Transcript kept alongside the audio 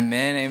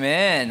Amen,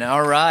 amen.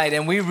 All right,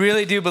 and we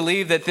really do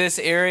believe that this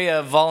area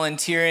of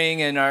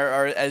volunteering and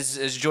our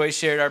as Joy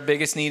shared, our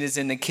biggest need is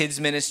in the kids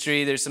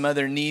ministry. There's some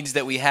other needs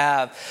that we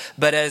have,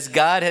 but as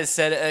God has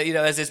said,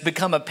 as it's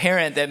become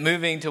apparent that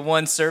moving to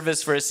one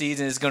service for a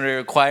season is going to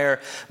require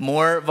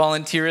more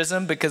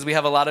volunteerism, because we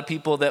have a lot of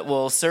people that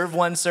will serve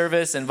one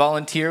service and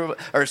volunteer,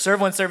 or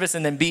serve one service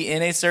and then be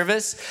in a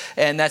service,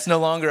 and that's no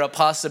longer a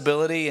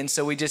possibility. And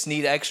so we just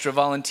need extra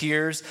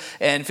volunteers,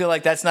 and feel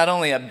like that's not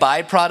only a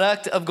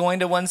byproduct of going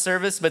to one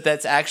service, but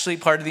that's actually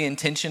part of the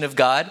intention of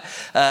God,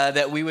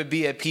 that we would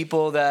be a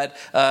people that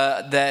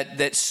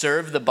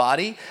serve the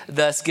body,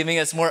 thus giving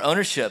us more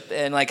ownership,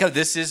 and like, oh,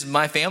 this is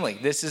my family,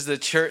 this is the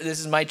church, this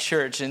is my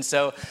church. And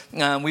so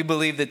we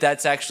believe that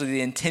that's actually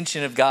the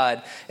intention of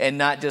God, and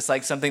not just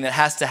like something that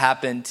has to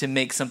happen to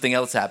make something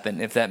else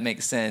happen, if that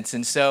makes sense.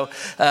 And so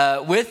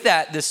with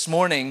that, this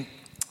morning,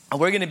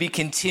 we're going to be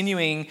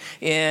continuing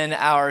in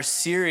our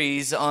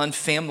series on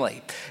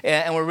family.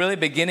 And we're really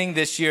beginning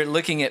this year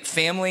looking at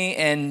family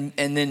and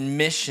then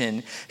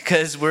mission,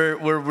 because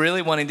we're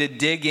really wanting to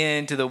dig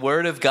into the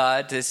Word of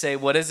God to say,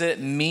 what does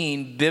it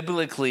mean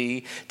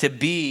biblically to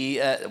be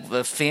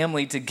a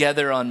family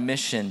together on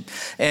mission?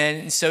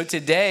 And so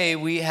today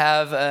we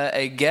have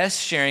a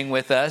guest sharing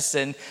with us,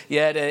 and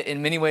yet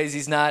in many ways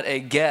he's not a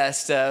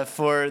guest.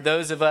 For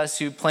those of us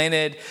who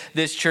planted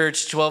this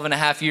church 12 and a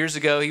half years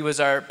ago, he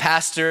was our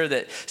pastor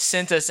that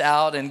sent us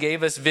out and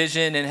gave us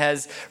vision, and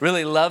has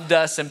really loved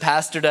us and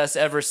pastored us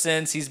ever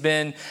since. He's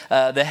been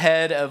the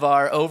head of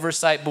our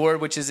oversight board,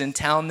 which is in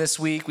town this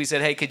week. We said,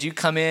 hey, could you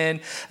come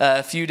in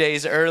a few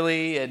days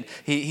early? And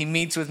he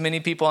meets with many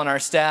people on our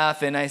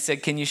staff. And I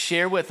said, can you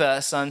share with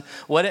us on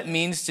what it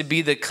means to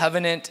be the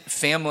covenant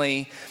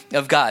family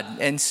of God?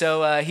 And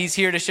so he's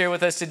here to share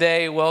with us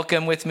today.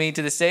 Welcome with me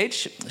to the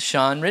stage,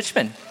 Sean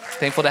Richmond.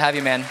 Thankful to have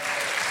you, man.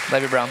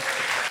 Love you, bro.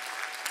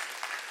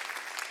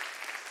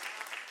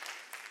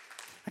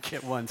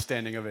 Get one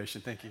standing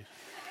ovation. Thank you.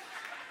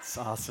 It's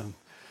awesome.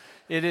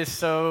 It is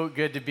so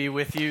good to be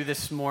with you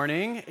this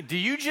morning. Do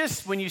you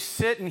just, when you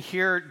sit and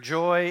hear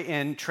Joy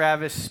and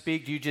Travis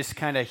speak, do you just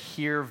kind of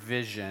hear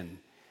vision?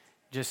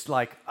 Just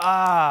like,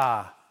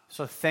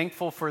 so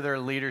thankful for their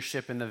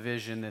leadership and the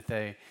vision that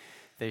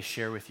they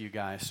share with you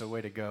guys. So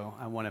way to go.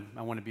 I want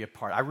to be a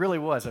part. I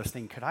was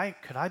thinking, could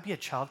I be a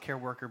childcare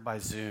worker by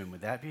Zoom?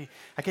 Would that be,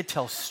 I could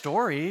tell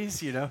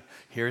stories,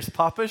 Here's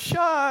Papa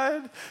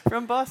Sean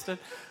from Boston.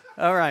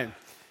 All right.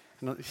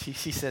 No,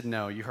 she said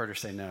no. You heard her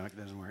say no. It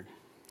doesn't work.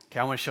 Okay,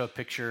 I want to show a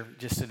picture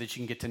just so that you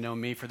can get to know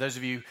me. For those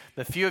of you,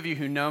 the few of you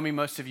who know me,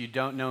 most of you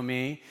don't know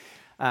me.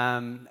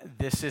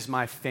 This is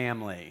my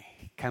family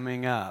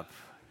coming up.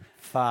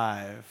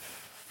 5,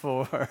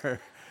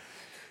 4.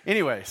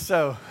 Anyway,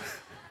 so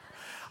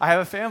I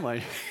have a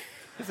family.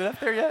 Is it up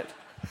there yet?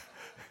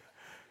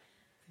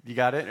 You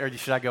got it? Or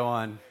should I go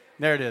on?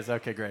 There it is.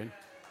 Okay, great.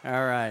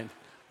 All right.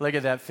 Look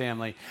at that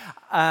family.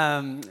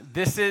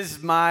 This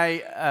is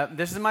my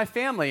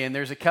family, and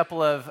there's a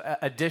couple of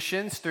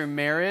additions through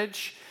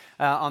marriage.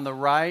 On the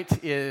right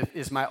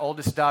is my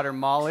oldest daughter,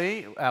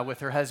 Molly, with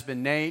her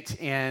husband, Nate,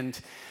 and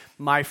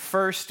my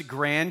first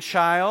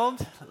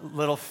grandchild,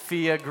 little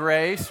Fia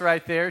Grace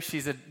right there.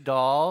 She's a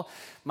doll.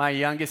 My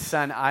youngest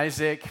son,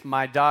 Isaac,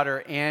 my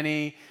daughter,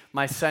 Annie,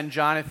 my son,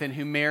 Jonathan,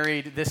 who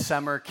married this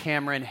summer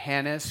Cameron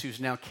Hannes, who's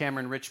now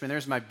Cameron Richmond.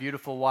 There's my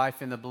beautiful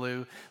wife in the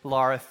blue,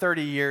 Laura,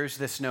 30 years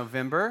this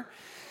November.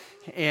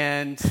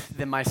 And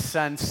then my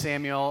son,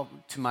 Samuel,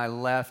 to my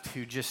left,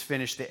 who just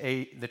finished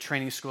the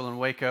training school in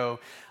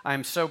Waco.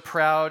 I'm so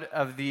proud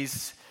of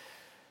these.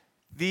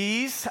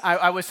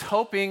 I was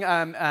hoping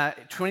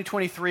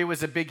 2023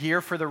 was a big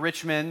year for the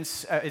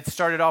Richmonds. It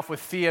started off with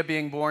Fia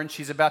being born.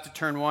 She's about to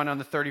turn 1 on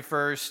the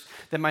 31st.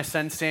 Then my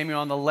son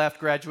Samuel on the left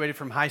graduated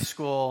from high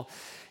school.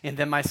 And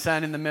then my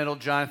son in the middle,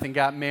 Jonathan,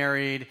 got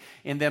married.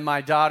 And then my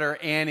daughter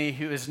Annie,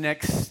 who is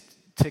next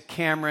to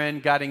Cameron,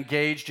 got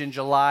engaged in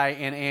July.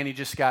 And Annie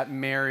just got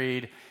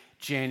married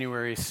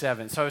January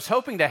 7th. So I was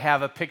hoping to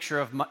have a picture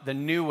of the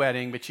new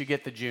wedding, but you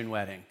get the June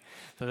wedding.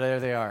 So there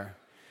they are.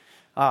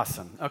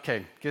 Awesome.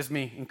 Okay, gives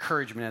me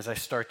encouragement as I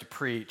start to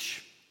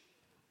preach.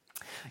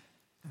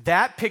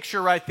 That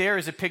picture right there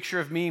is a picture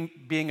of me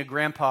being a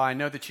grandpa. I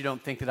know that you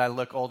don't think that I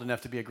look old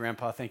enough to be a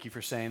grandpa. Thank you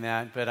for saying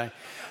that.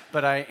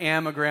 But I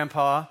am a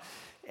grandpa.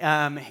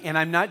 And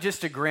I'm not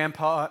just a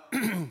grandpa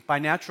by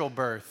natural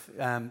birth,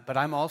 but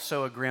I'm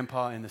also a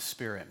grandpa in the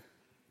spirit.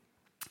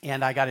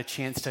 And I got a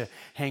chance to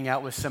hang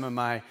out with some of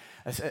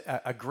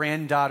a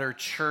granddaughter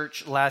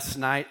church last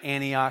night,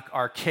 Antioch,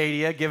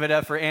 Arcadia. Give it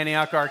up for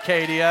Antioch,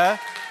 Arcadia.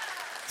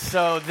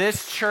 So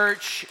this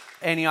church,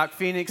 Antioch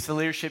Phoenix, the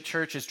leadership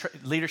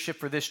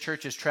for this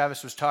church, as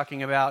Travis was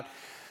talking about,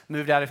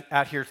 moved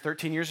out here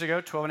 13 years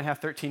ago,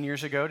 13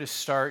 years ago, to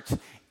start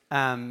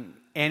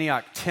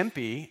Antioch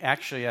Tempe.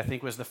 Actually, I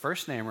think was the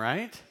first name,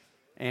 right?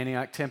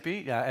 Antioch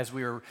Tempe, as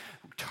we were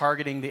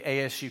targeting the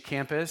ASU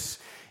campus,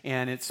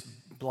 and it's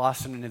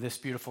blossomed into this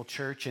beautiful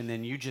church, and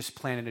then you just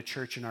planted a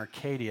church in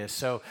Arcadia.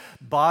 So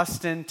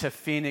Boston to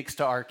Phoenix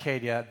to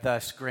Arcadia,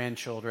 thus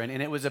grandchildren.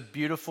 And it was a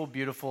beautiful,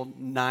 beautiful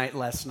night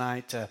last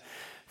night to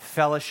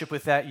fellowship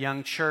with that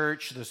young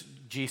church, those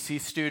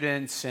GC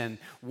students, and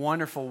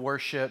wonderful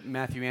worship.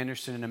 Matthew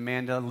Anderson and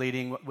Amanda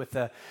leading with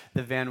the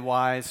Van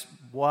Wise.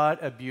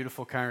 What a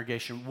beautiful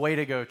congregation. Way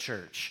to go,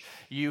 church.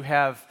 You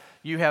have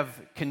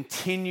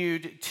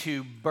continued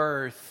to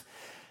birth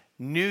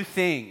new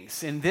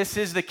things. And this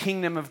is the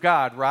kingdom of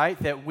God, right?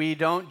 That we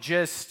don't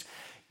just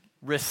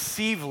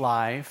receive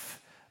life,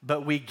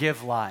 but we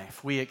give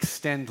life. We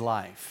extend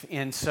life.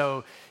 And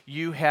so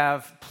you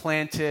have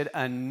planted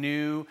a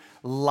new,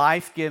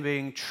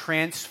 life-giving,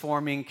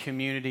 transforming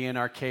community in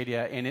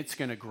Arcadia, and it's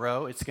going to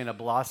grow, it's going to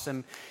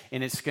blossom,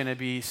 and it's going to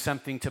be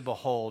something to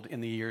behold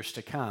in the years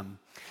to come.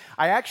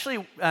 I actually,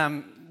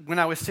 when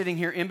I was sitting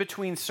here in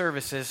between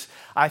services,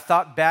 I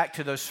thought back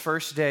to those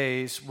first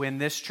days when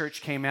this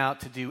church came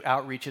out to do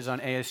outreaches on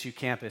ASU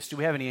campus. Do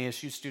we have any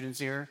ASU students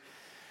here?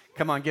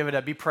 Come on, give it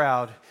up. Be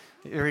proud.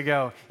 Here we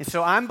go. And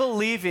so I'm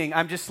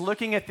just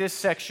looking at this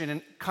section.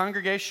 And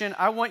congregation,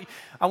 I want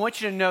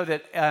you to know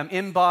that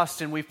in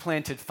Boston, we've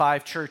planted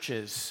 5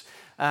 churches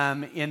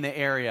in the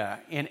area.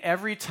 And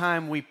every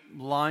time we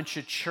launch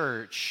a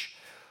church,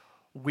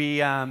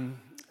 we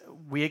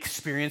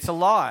experience a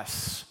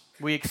loss.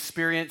 We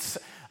experience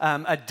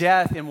a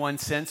death in one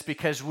sense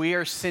because we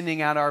are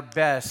sending out our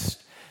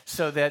best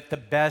so that the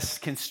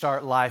best can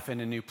start life in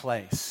a new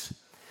place.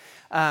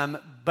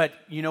 But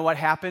you know what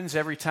happens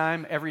every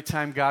time? Every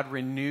time God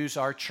renews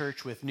our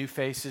church with new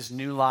faces,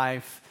 new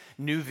life,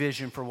 new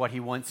vision for what he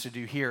wants to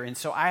do here. And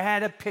so I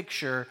had a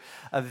picture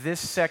of this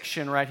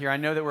section right here. I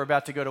know that we're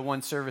about to go to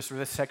one service where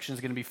this section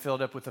is going to be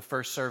filled up with the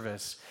first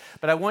service.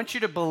 But I want you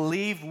to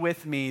believe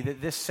with me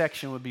that this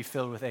section would be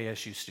filled with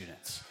ASU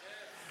students.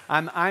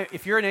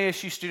 If you're an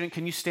ASU student,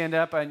 can you stand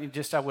up? I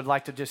would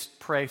like to just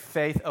pray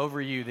faith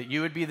over you, that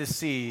you would be the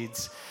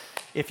seeds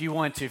if you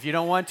want to. If you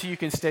don't want to, you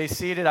can stay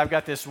seated. I've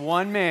got this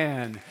one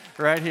man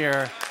right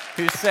here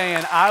who's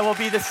saying, I will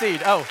be the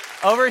seed. Oh,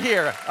 over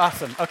here.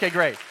 Awesome. Okay,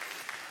 great.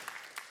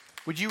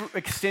 Would you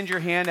extend your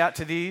hand out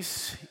to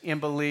these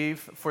and believe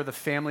for the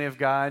family of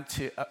God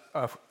to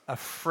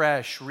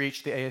afresh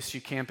reach the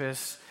ASU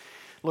campus?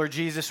 Lord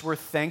Jesus, we're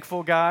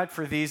thankful, God,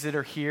 for these that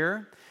are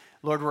here.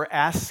 Lord, we're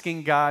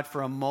asking, God,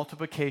 for a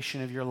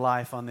multiplication of your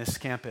life on this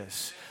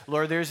campus.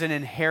 Lord, there's an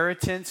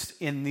inheritance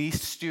in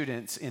these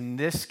students, in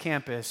this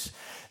campus,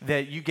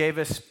 that you gave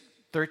us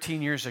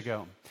 13 years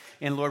ago.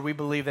 And Lord, we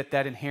believe that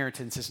that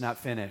inheritance is not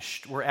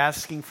finished. We're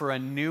asking for a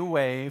new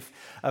wave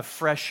of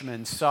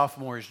freshmen,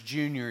 sophomores,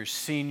 juniors,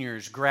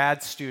 seniors,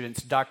 grad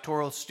students,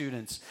 doctoral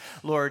students,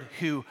 Lord,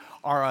 who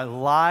are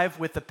alive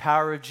with the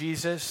power of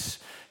Jesus,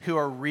 who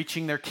are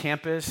reaching their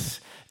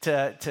campus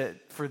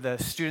for the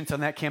students on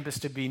that campus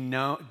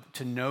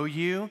to know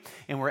you.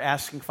 And we're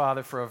asking,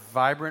 Father, for a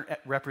vibrant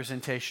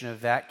representation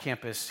of that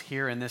campus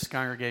here in this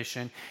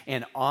congregation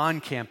and on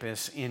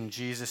campus in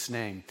Jesus'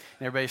 name.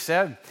 And everybody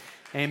said,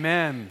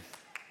 amen.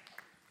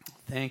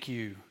 Thank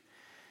you.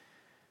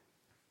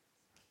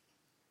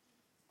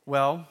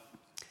 Well,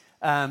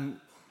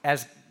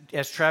 as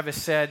Travis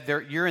said,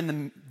 you're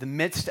in the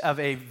midst of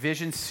a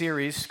vision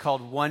series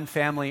called One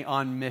Family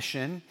on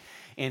Mission.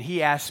 And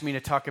he asked me to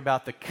talk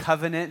about the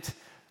covenant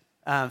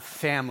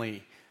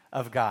family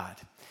of God.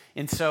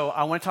 And so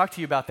I want to talk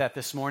to you about that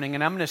this morning.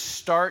 And I'm going to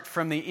start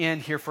from the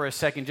end here for a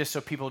second, just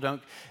so people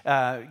don't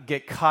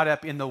get caught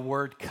up in the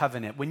word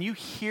covenant. When you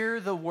hear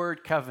the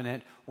word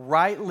covenant,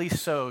 rightly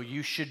so,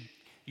 you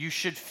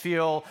should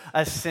feel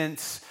a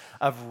sense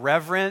of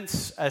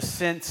reverence, a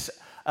sense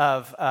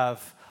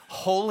of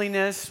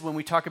holiness when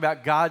we talk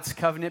about God's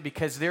covenant,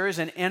 because there is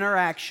an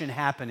interaction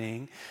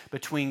happening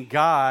between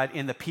God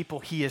and the people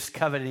he is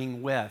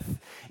covenanting with.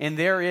 And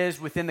there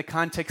is, within the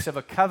context of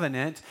a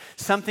covenant,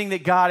 something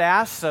that God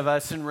asks of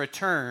us in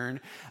return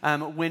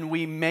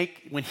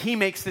when he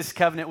makes this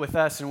covenant with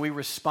us and we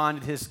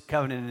respond to his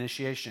covenant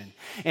initiation.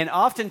 And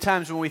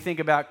oftentimes when we think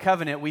about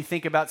covenant, we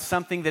think about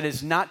something that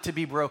is not to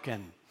be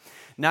broken.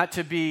 Not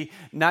to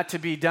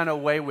be done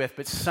away with,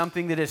 but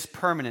something that is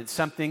permanent,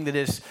 something that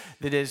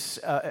is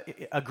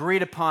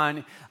agreed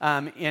upon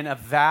in a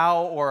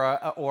vow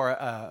or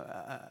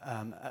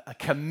a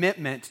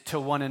commitment to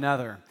one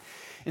another.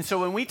 And so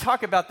when we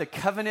talk about the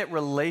covenant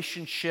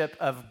relationship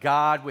of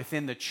God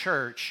within the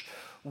church,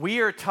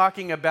 we are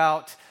talking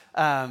about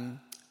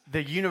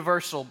the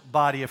universal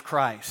body of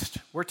Christ.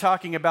 We're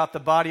talking about the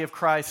body of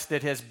Christ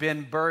that has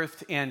been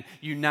birthed and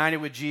united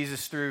with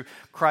Jesus through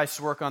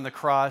Christ's work on the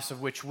cross,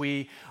 of which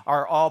we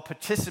are all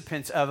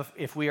participants of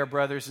if we are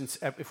brothers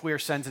and if we are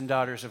sons and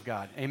daughters of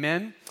God.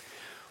 Amen?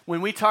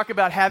 When we talk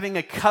about having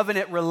a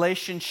covenant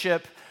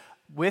relationship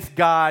with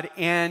God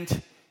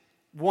and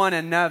one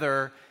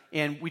another,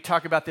 and we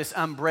talk about this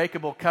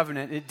unbreakable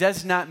covenant, it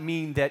does not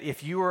mean that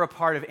if you are a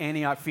part of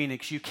Antioch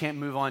Phoenix, you can't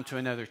move on to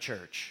another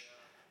church.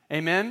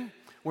 Amen?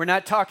 We're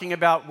not talking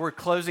about we're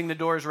closing the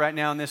doors right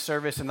now in this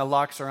service and the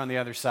locks are on the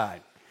other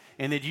side,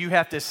 and that you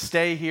have to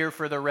stay here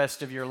for the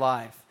rest of your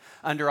life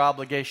under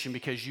obligation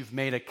because you've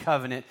made a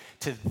covenant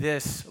to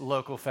this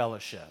local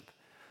fellowship.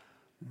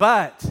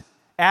 But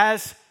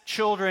as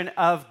children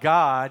of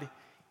God,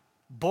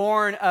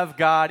 born of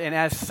God, and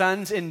as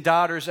sons and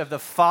daughters of the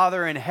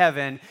Father in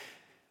heaven,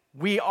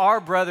 we are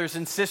brothers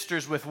and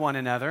sisters with one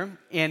another.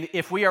 And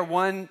if we are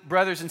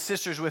brothers and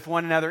sisters with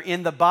one another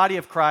in the body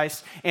of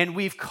Christ, and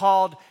we've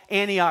called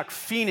Antioch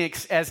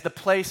Phoenix as the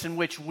place in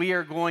which we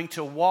are going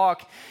to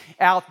walk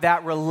out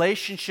that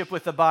relationship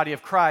with the body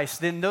of Christ,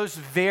 then those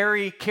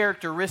very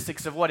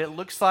characteristics of what it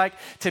looks like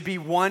to be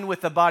one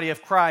with the body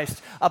of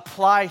Christ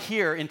apply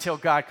here until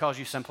God calls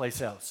you someplace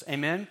else.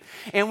 Amen?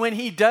 And when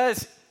he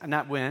does,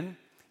 not when,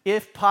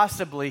 if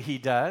possibly he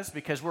does,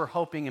 because we're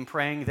hoping and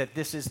praying that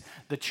this is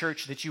the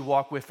church that you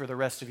walk with for the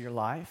rest of your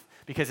life,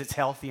 because it's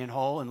healthy and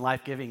whole and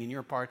life-giving, and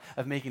you're part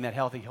of making that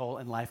healthy, whole,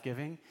 and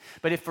life-giving.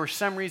 But if for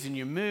some reason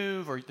you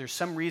move, or there's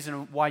some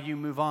reason why you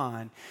move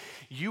on,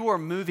 you are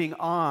moving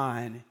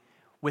on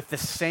with the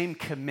same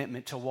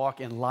commitment to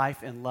walk in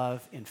life and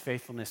love and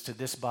faithfulness to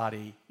this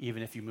body,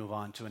 even if you move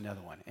on to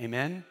another one.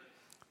 Amen?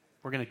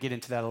 We're going to get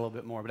into that a little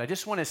bit more. But I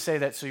just want to say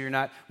that so you're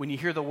not, when you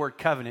hear the word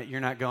covenant,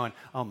 you're not going,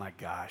 oh my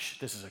gosh,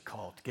 this is a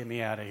cult. Get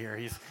me out of here.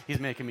 He's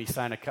making me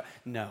sign a covenant.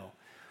 No.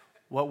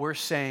 What we're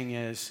saying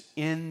is,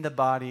 in the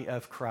body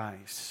of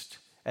Christ,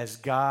 as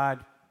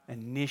God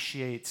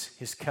initiates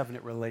his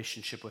covenant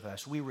relationship with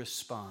us, we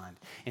respond.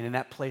 And in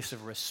that place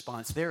of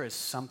response, there is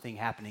something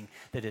happening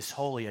that is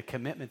holy, a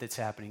commitment that's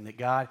happening, that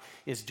God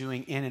is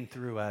doing in and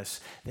through us,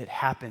 that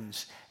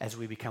happens as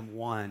we become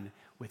one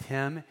with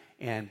him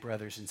and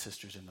brothers and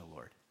sisters in the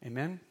Lord.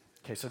 Amen?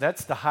 Okay, so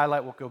that's the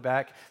highlight. We'll go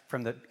back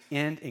from the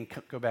end and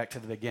go back to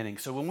the beginning.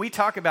 So when we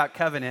talk about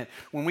covenant,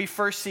 when we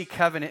first see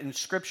covenant in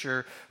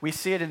Scripture, we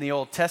see it in the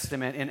Old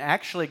Testament. And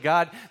actually,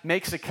 God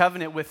makes a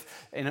covenant with,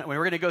 and we're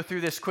going to go through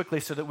this quickly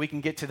so that we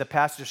can get to the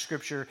passage of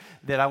Scripture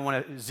that I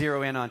want to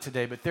zero in on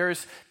today. But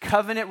there's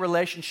covenant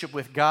relationship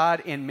with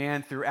God and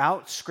man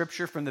throughout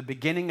Scripture from the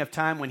beginning of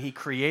time when he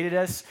created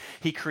us.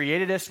 He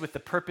created us with the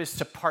purpose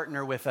to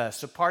partner with us.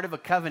 So part of a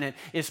covenant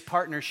is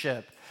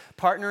partnership.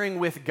 Partnering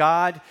with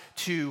God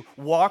to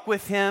walk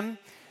with him,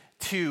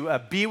 to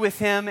be with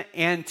him,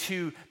 and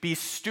to be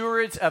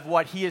stewards of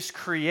what he has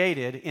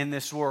created in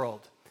this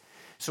world.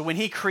 So when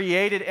he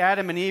created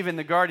Adam and Eve in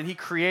the garden, he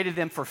created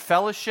them for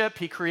fellowship,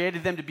 he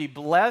created them to be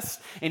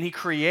blessed, and he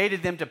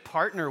created them to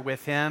partner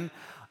with him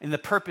in the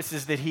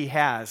purposes that he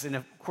has. And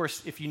of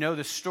course, if you know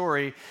the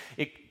story,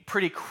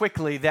 pretty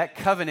quickly that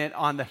covenant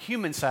on the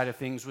human side of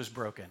things was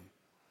broken.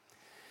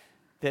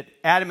 That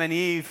Adam and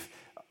Eve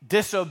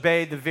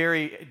disobeyed the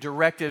very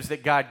directives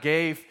that God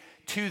gave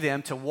to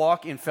them to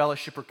walk in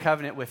fellowship or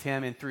covenant with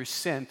him, and through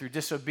sin, through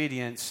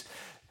disobedience,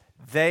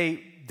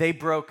 they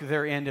broke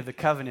their end of the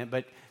covenant.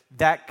 But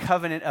that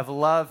covenant of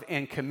love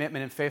and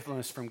commitment and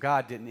faithfulness from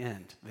God didn't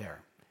end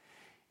there.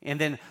 And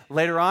then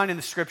later on in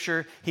the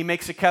Scripture, he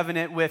makes a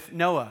covenant with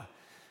Noah.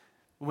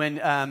 When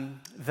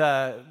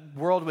the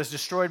world was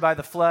destroyed by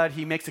the flood,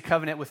 he makes a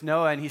covenant with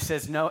Noah, and he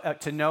says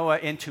to Noah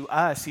and to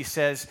us, he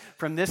says,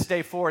 from this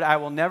day forward, I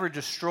will never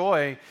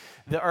destroy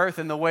the earth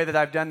in the way that I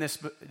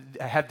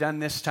have done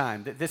this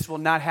time, that this will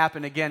not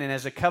happen again. And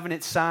as a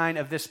covenant sign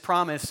of this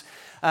promise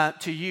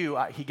to you,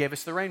 he gave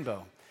us the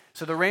rainbow.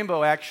 So the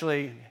rainbow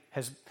actually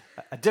has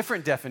a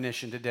different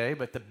definition today,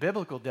 but the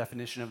biblical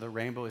definition of the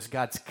rainbow is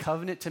God's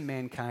covenant to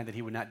mankind that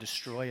he would not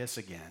destroy us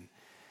again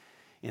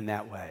in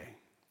that way.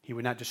 He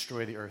would not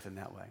destroy the earth in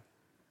that way.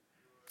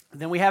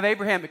 Then we have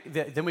Abraham.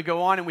 Then we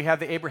go on and we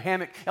have the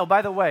Abrahamic. Oh,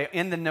 by the way,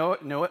 in the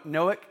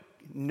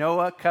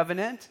Noah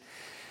covenant,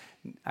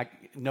 I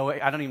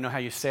don't even know how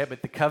you say it,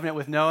 but the covenant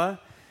with Noah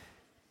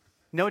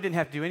didn't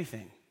have to do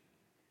anything.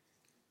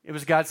 It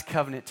was God's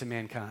covenant to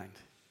mankind.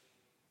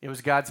 It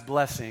was God's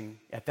blessing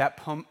at that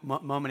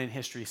moment in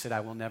history. He said, I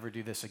will never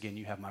do this again.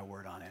 You have my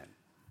word on it.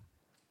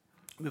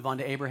 Move on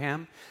to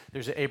Abraham.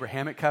 There's an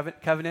Abrahamic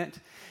covenant.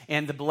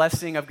 And the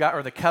blessing of God,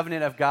 or the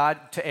covenant of God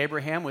to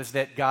Abraham, was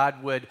that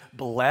God would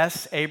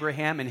bless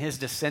Abraham and his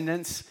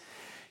descendants.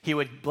 He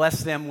would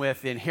bless them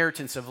with the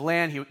inheritance of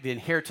land, the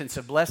inheritance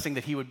of blessing,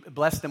 that he would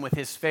bless them with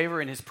his favor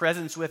and his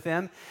presence with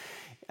them.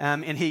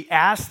 And he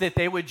asked that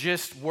they would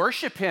just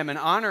worship him and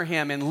honor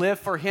him and live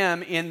for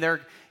him in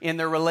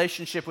their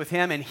relationship with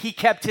him. And he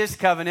kept his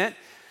covenant.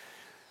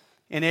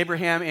 And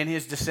Abraham and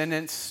his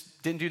descendants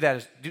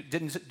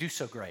didn't do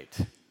so great,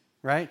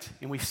 right?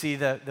 And we see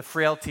the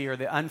frailty or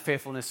the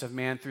unfaithfulness of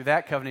man through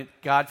that covenant.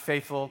 God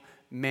faithful,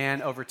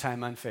 man over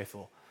time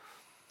unfaithful.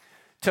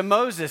 To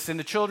Moses and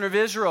the children of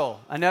Israel,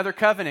 another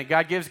covenant.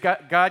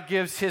 God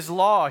gives his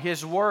law,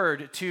 his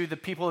word to the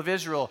people of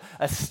Israel,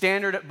 a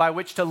standard by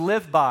which to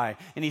live by.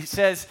 And he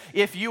says,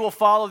 if you will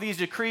follow these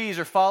decrees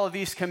or follow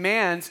these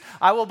commands,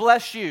 I will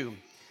bless you.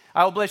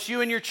 I will bless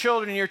you and your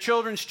children and your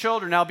children's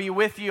children. I'll be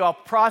with you. I'll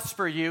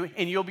prosper you,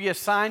 and you'll be a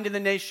sign to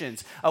the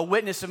nations, a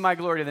witness of my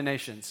glory to the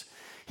nations.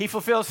 He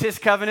fulfills his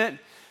covenant.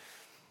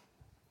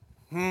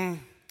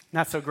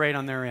 Not so great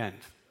on their end.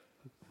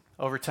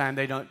 Over time,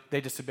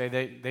 they disobey.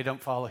 They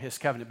don't follow his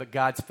covenant. But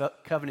God's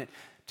covenant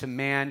to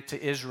man, to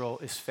Israel,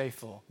 is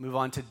faithful. Move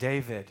on to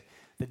David,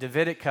 the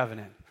Davidic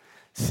covenant.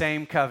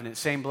 Same covenant,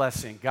 same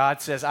blessing.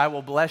 God says, I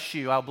will bless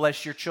you. I'll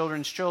bless your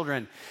children's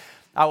children.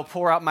 I will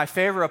pour out my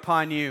favor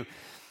upon you.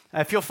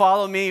 If you'll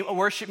follow me,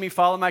 worship me,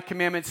 follow my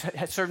commandments,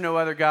 serve no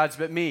other gods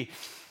but me.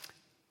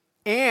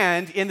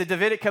 And in the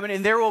Davidic covenant,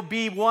 and there will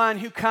be one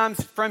who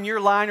comes from your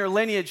line or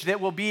lineage that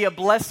will be a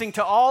blessing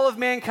to all of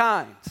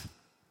mankind.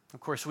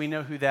 Of course, we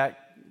know who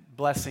that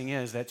blessing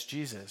is. That's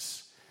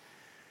Jesus.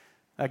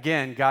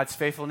 Again, God's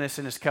faithfulness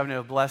in his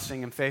covenant of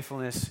blessing and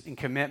faithfulness and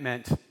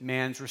commitment,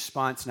 man's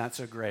response not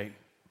so great.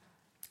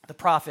 The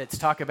prophets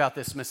talk about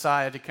this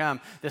Messiah to come,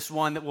 this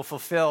one that will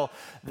fulfill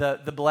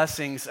the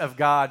blessings of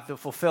God, that will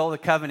fulfill the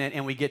covenant,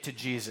 and we get to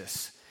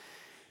Jesus.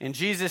 And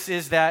Jesus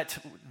is that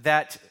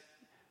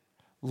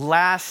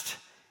last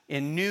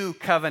and new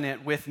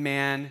covenant with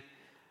man,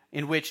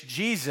 in which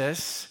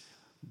Jesus,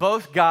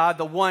 both God,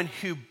 the one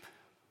who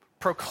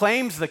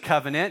proclaims the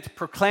covenant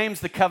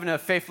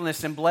of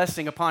faithfulness and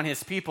blessing upon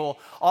his people,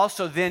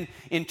 also then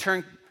in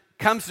turn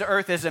comes to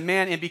earth as a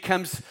man and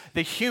becomes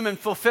the human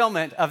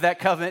fulfillment of that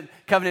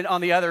covenant on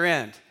the other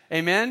end.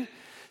 Amen?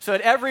 So at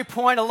every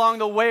point along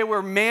the way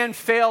where man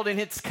failed in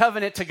its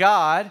covenant to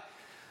God,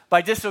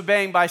 by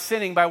disobeying, by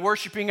sinning, by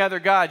worshiping other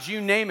gods,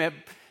 you name it,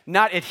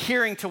 not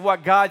adhering to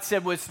what God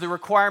said was the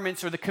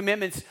requirements or the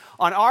commitments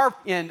on our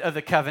end of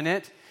the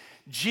covenant,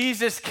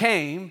 Jesus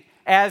came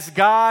as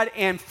God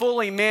and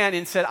fully man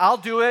and said, I'll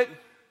do it.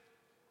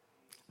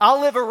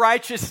 I'll live a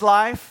righteous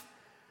life.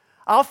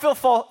 I'll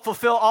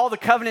fulfill all the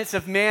covenants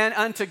of man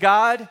unto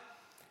God.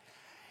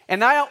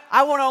 And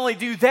I won't only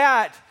do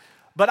that,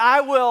 but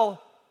I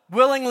will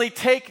willingly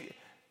take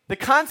the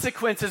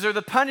consequences or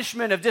the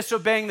punishment of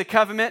disobeying the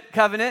covenant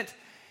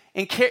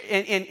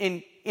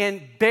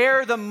and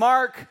bear the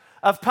mark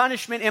of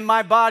punishment in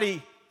my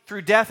body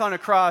through death on a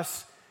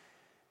cross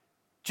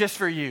just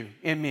for you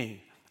and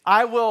me.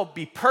 I will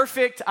be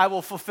perfect. I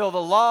will fulfill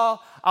the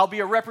law. I'll be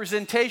a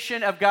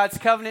representation of God's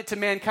covenant to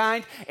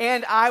mankind,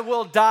 and I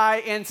will die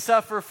and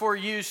suffer for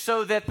you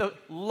so that the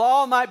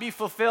law might be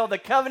fulfilled, the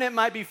covenant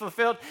might be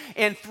fulfilled,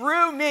 and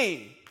through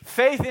me,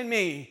 faith in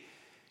me,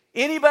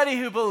 anybody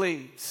who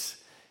believes,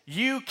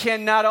 you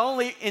can not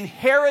only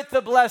inherit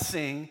the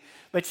blessing,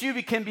 but you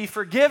can be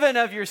forgiven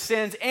of your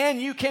sins, and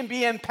you can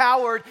be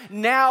empowered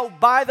now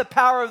by the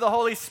power of the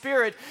Holy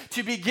Spirit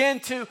to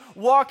begin to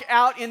walk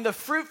out in the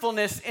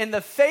fruitfulness and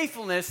the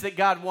faithfulness that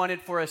God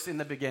wanted for us in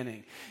the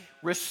beginning.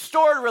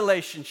 Restored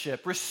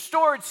relationship,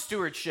 restored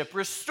stewardship,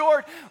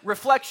 restored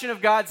reflection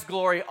of God's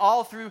glory,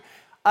 all through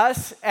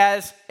us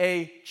as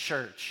a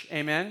church.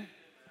 Amen?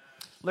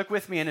 Look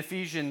with me in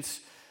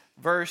Ephesians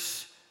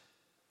the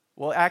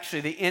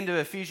end of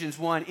Ephesians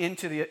 1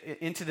 into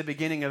the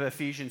beginning of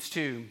Ephesians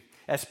 2.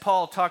 As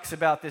Paul talks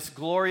about this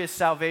glorious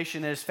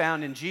salvation that is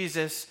found in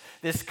Jesus,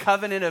 this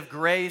covenant of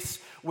grace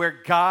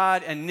where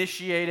God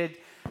initiated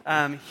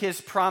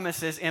his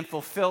promises and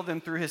fulfilled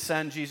them through his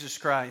Son, Jesus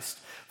Christ.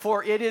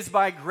 For it is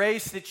by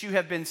grace that you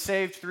have been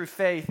saved through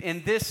faith,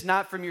 and this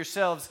not from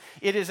yourselves,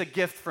 it is a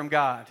gift from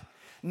God.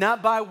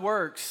 Not by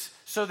works,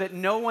 so that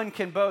no one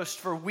can boast,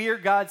 for we are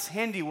God's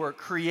handiwork,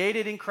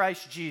 created in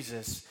Christ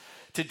Jesus,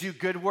 to do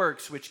good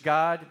works which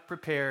God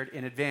prepared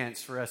in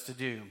advance for us to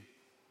do.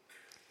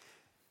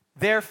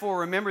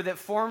 Therefore, remember that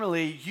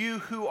formerly you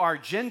who are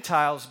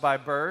Gentiles by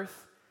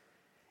birth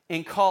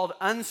and called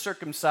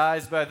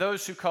uncircumcised by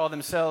those who call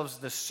themselves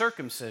the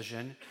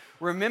circumcision,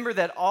 remember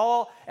that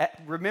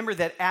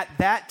at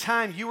that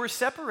time you were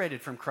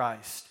separated from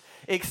Christ,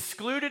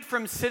 excluded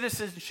from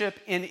citizenship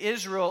in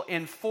Israel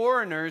and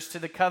foreigners to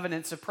the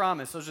covenants of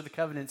promise. Those are the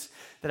covenants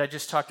that I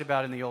just talked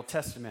about in the Old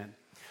Testament.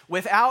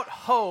 Without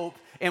hope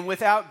and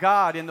without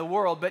God in the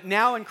world, but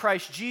now in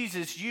Christ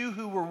Jesus, you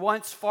who were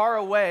once far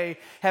away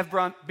have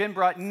been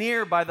brought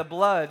near by the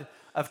blood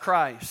of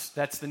Christ.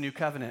 That's the new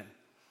covenant.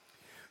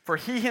 For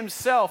he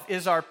himself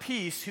is our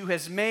peace, who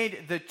has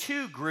made the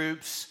two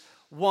groups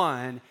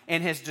one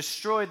and has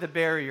destroyed the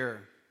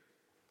barrier,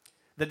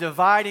 the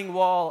dividing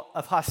wall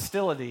of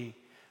hostility,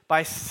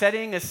 by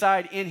setting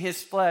aside in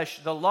his flesh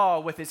the law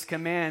with its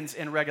commands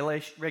and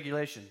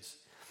regulations.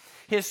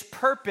 His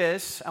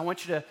purpose, I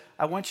want you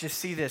to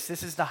see this.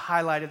 This is the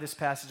highlight of this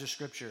passage of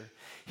Scripture.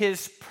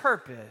 His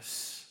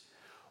purpose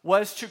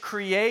was to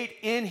create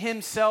in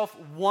himself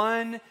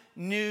one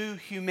new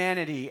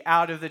humanity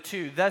out of the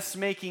two, thus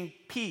making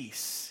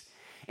peace,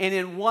 and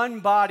in one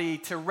body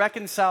to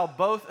reconcile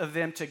both of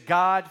them to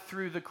God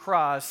through the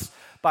cross,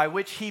 by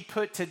which he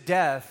put to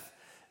death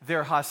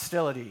their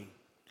hostility.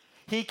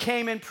 He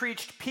came and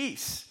preached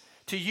peace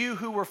to you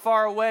who were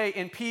far away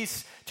and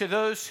peace to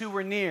those who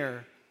were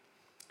near.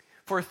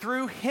 For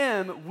through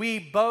him we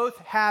both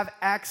have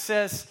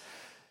access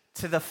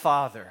to the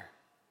Father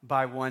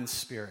by one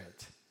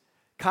Spirit.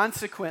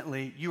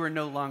 Consequently, you are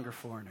no longer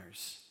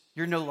foreigners.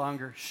 You're no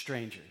longer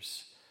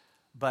strangers,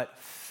 but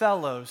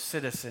fellow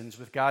citizens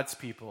with God's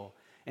people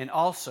and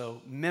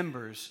also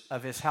members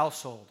of his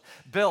household,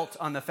 built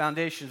on the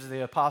foundations of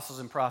the apostles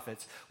and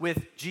prophets,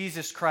 with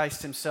Jesus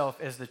Christ himself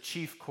as the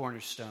chief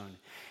cornerstone.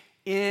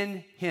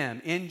 In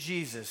him, in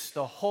Jesus,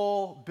 the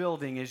whole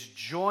building is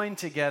joined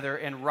together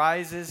and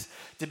rises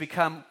to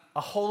become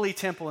a holy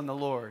temple in the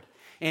Lord.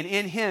 And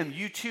in him,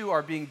 you too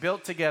are being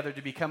built together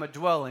to become a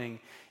dwelling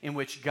in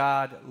which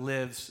God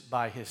lives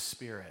by his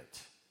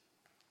Spirit.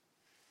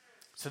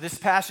 So this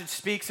passage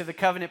speaks of the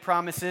covenant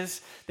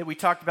promises that we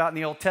talked about in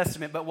the Old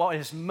Testament, but what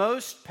is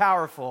most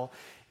powerful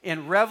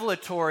and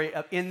revelatory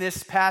in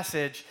this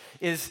passage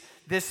is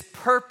this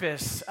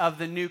purpose of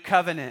the new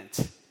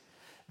covenant,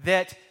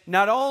 that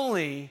not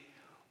only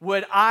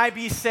would I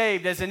be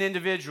saved as an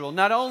individual,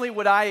 not only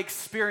would I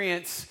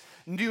experience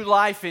new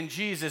life in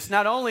Jesus,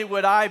 not only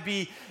would I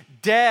be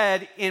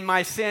dead in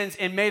my sins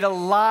and made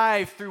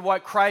alive through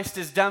what Christ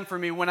has done for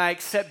me when I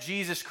accept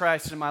Jesus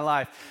Christ in my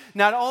life,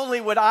 not only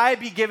would I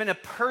be given a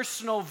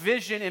personal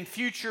vision and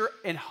future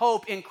and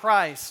hope in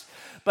Christ,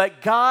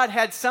 but God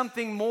had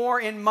something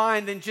more in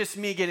mind than just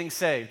me getting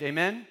saved.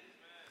 Amen?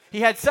 He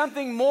had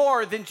something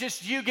more than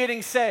just you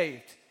getting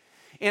saved.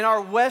 In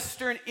our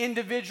Western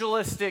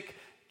individualistic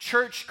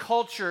church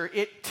culture,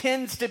 it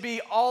tends to be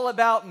all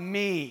about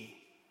me,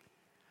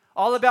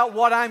 all about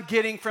what I'm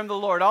getting from the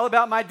Lord, all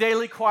about my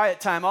daily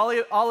quiet time,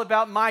 all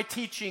about my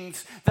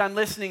teachings that I'm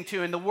listening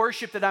to and the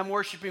worship that I'm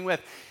worshiping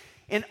with.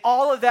 And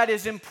all of that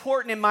is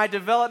important in my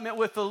development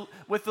with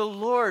the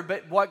Lord.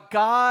 But what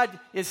God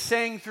is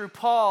saying through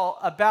Paul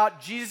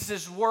about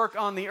Jesus' work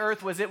on the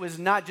earth was it was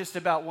not just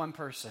about one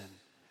person.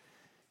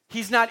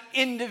 He's not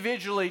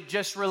individually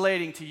just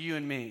relating to you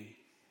and me.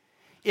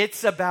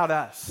 It's about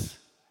us.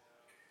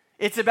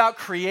 It's about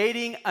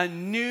creating a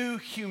new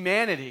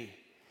humanity.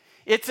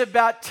 It's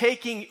about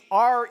taking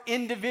our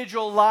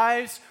individual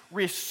lives,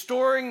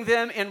 restoring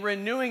them and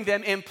renewing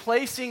them, and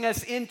placing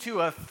us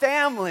into a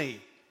family.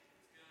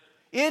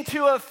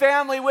 Into a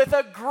family with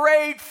a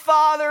great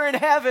Father in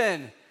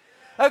heaven.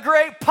 A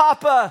great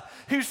Papa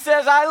who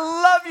says, I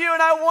love you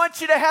and I want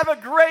you to have a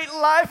great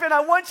life and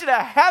I want you to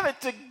have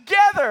it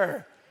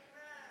together.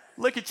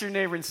 Look at your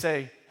neighbor and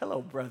say,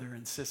 hello, brother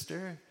and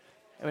sister.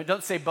 I mean,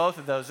 don't say both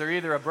of those. They're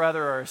either a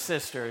brother or a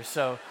sister.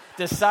 So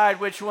decide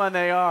which one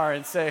they are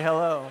and say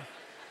hello.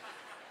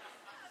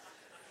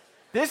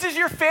 This is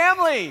your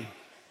family.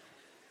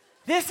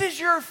 This is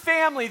your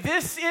family.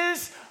 This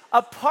is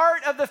a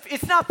part of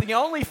it's not the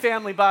only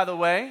family, by the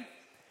way.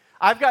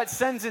 I've got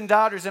sons and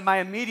daughters in my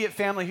immediate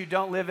family who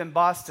don't live in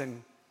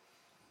Boston.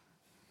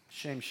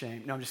 Shame,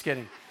 shame. No, I'm just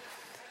kidding.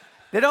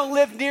 They don't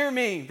live near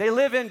me. They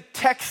live in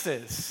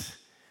Texas.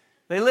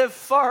 They live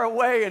far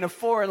away in a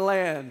foreign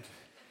land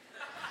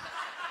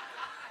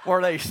where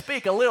they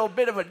speak a little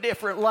bit of a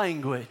different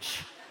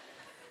language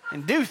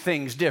and do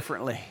things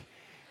differently.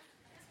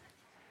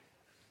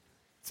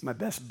 It's my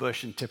best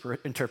Bush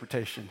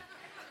interpretation.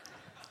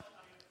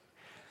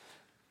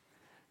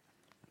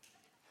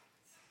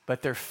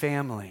 But they're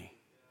family.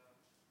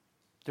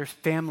 There's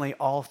family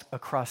all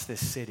across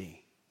this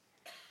city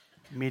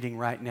meeting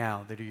right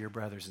now that are your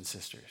brothers and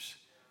sisters.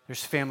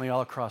 There's family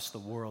all across the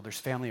world. There's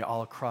family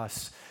all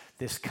across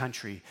this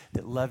country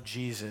that love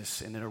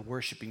Jesus and that are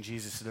worshiping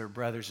Jesus, that are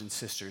brothers and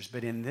sisters.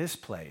 But in this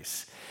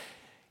place,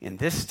 in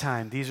this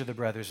time, these are the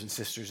brothers and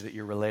sisters that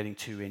you're relating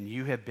to, and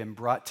you have been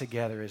brought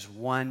together as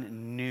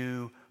one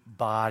new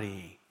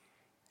body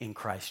in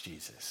Christ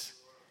Jesus.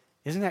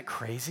 Isn't that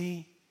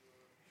crazy?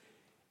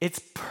 It's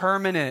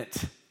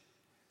permanent.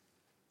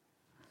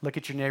 Look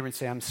at your neighbor and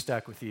say, I'm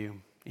stuck with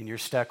you, and you're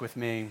stuck with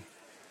me.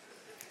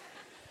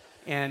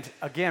 And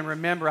again,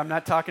 remember, I'm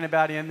not talking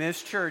about in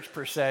this church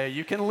per se.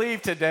 You can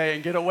leave today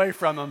and get away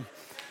from them.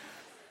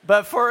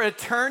 But for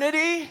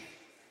eternity,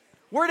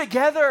 we're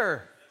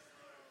together.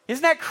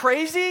 Isn't that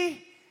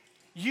crazy?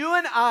 You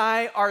and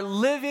I are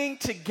living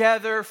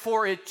together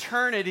for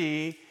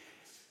eternity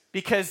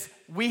because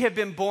we have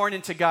been born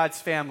into God's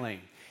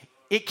family.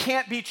 It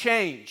can't be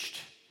changed.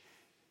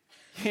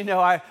 You know,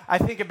 I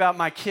think about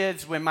my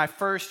kids when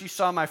you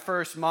saw my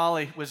first,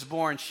 Molly, was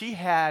born. She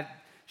had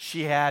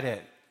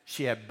it.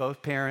 She had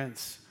both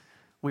parents.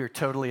 We were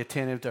totally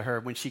attentive to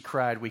her. When she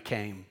cried, we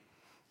came.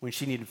 When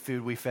she needed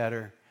food, we fed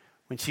her.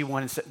 When she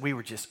wanted, we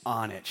were just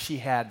on it. She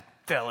had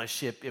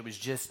fellowship. It was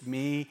just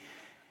me,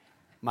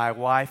 my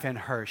wife, and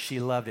her.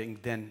 She loved it.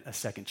 And then a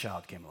second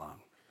child came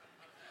along.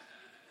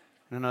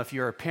 I don't know if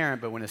you're a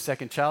parent, but when a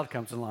second child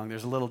comes along,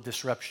 there's a little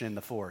disruption in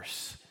the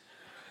force.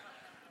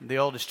 The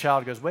oldest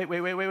child goes, wait.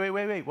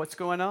 What's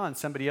going on?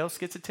 Somebody else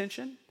gets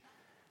attention?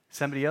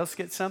 Somebody else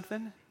gets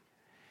something?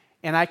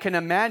 And I can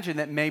imagine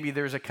that maybe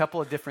there's a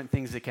couple of different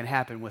things that can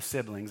happen with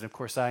siblings. Of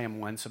course, I am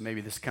one, so maybe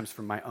this comes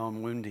from my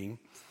own wounding.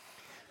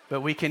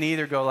 But we can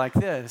either go like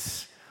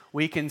this.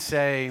 We can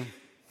say,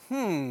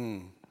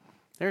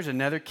 there's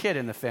another kid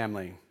in the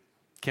family.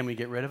 Can we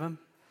get rid of him?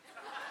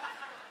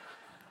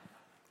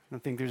 I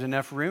don't think there's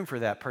enough room for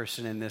that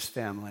person in this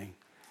family.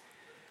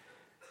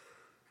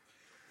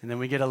 And then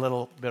we get a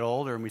little bit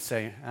older and we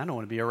say, I don't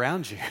want to be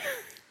around you.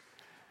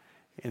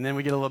 And then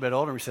we get a little bit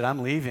older and we say,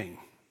 I'm leaving.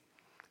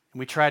 And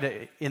we try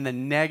to, in the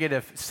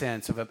negative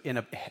sense of in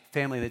a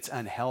family that's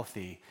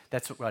unhealthy,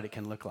 that's what it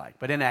can look like.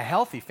 But in a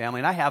healthy family,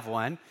 and I have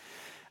one,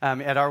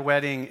 at our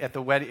wedding,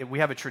 we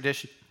have a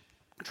tradition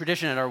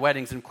at our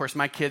weddings, and of course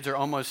my kids are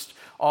almost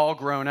all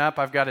grown up.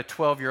 I've got a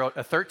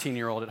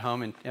 13-year-old at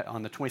home, and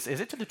on the 20th. Is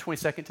it to the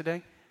 22nd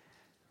today?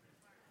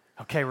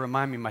 Okay,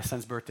 remind me, my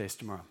son's birthday is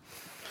tomorrow.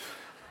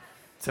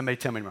 Somebody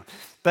tell me more.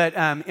 But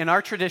in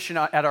our tradition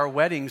at our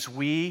weddings,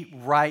 we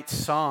write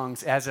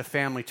songs as a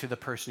family to the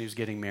person who's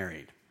getting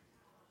married.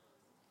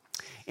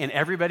 And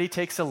everybody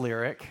takes a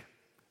lyric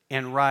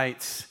and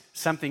writes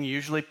something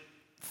usually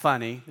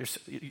funny. There's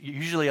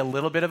usually a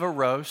little bit of a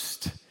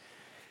roast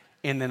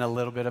and then a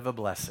little bit of a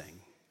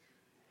blessing.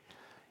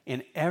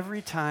 And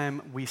every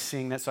time we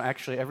sing that song,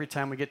 actually every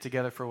time we get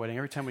together for a wedding,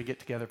 every time we get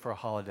together for a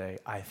holiday,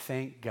 I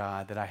thank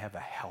God that I have a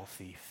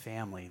healthy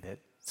family, that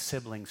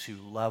siblings who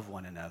love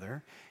one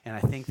another, and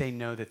I think they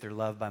know that they're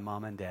loved by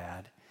mom and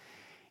dad,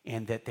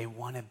 and that they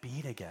want to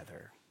be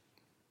together.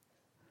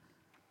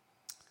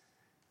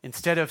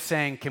 Instead of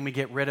saying, can we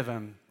get rid of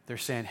him, they're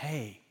saying,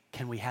 hey,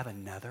 can we have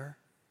another?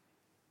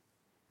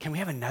 Can we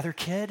have another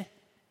kid?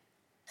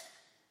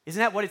 Isn't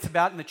that what it's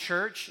about in the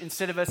church?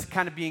 Instead of us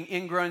kind of being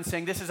ingrown and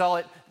saying, this is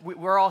all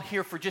we're all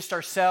here for just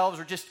ourselves,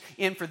 or just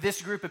in for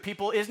this group of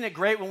people. Isn't it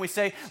great when we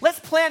say, let's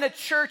plant a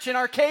church in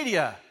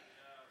Arcadia.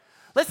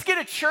 Let's get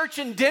a church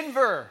in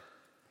Denver.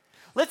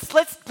 Let's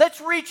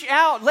reach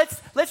out.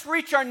 Let's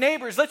reach our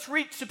neighbors. Let's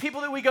reach the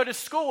people that we go to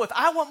school with.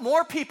 I want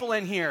more people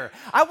in here.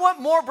 I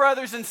want more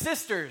brothers and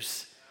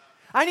sisters.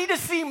 I need to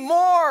see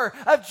more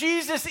of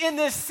Jesus in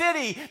this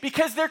city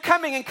because they're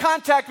coming in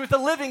contact with the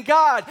living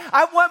God.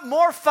 I want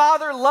more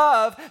Father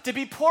love to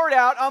be poured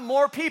out on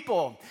more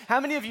people.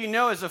 How many of you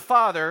know, as a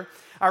father,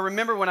 I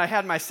remember when I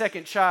had my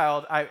second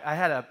child, I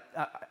had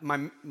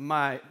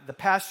the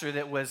pastor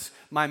that was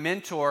my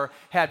mentor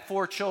had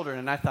 4 children,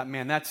 and I thought,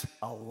 man, that's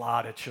a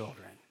lot of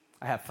children.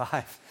 I have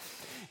 5.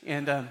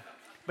 And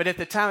but at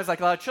the time, it was like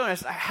a lot of children. I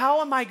said,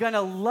 how am I going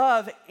to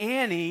love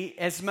Annie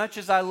as much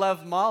as I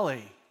love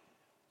Molly?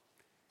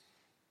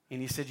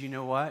 And he said, you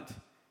know what?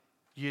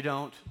 You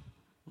don't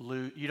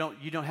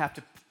have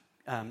to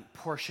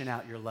portion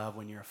out your love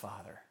when you're a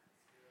father.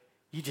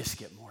 You just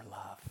get more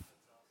love.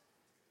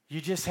 You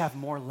just have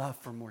more love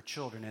for more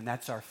children, and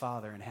that's our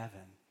Father in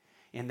heaven.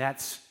 And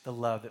that's the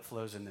love that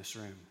flows in this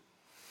room.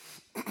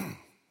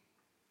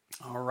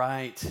 All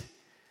right.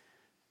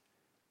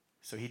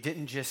 So he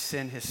didn't just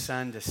send his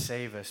son to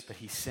save us, but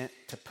he sent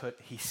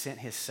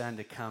his son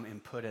to come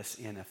and put us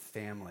in a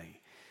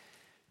family,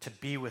 to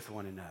be with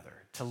one another,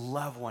 to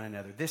love one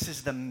another. This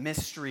is the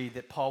mystery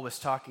that Paul was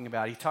talking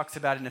about. He talks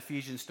about in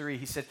Ephesians 3.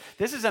 He said,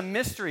 this is a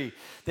mystery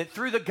that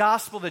through the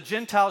gospel the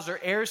Gentiles are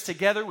heirs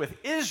together with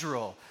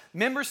Israel,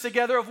 members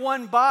together of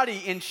one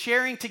body, and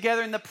sharing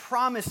together in the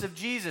promise of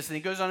Jesus. And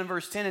he goes on in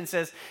verse 10 and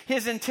says,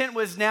 his intent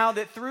was now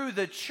that through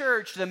the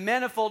church, the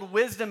manifold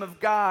wisdom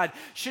of God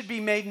should be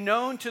made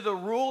known to the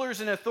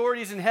rulers and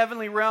authorities in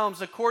heavenly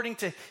realms according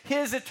to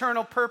his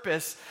eternal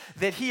purpose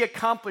that he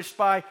accomplished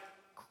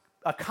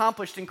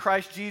in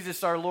Christ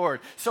Jesus our Lord.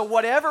 So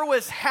whatever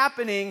was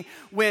happening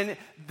when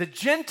the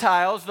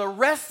Gentiles, the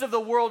rest of the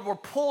world, were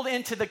pulled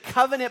into the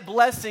covenant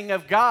blessing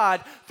of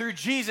God through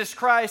Jesus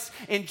Christ,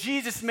 and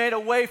Jesus made a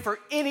way for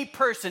any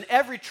person,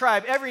 every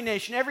tribe, every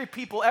nation, every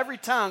people, every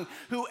tongue,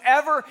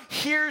 whoever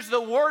hears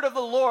the word of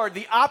the Lord,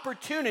 the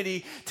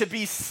opportunity to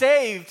be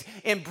saved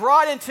and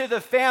brought into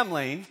the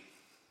family.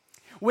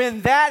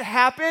 When that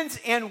happens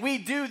and we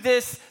do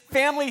this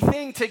family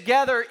thing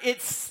together,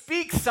 it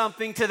speaks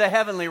something to the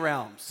heavenly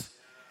realms.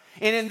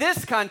 And in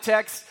this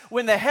context,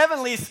 when the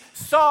heavenlies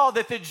saw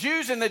that the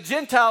Jews and the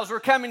Gentiles were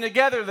coming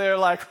together, they're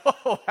like,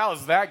 oh,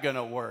 how's that going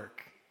to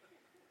work?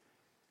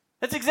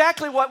 That's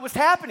exactly what was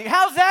happening.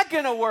 How's that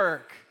going to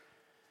work?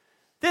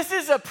 This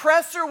is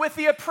oppressor with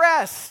the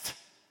oppressed.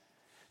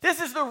 This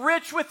is the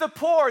rich with the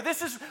poor.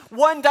 This is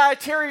one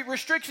dietary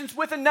restrictions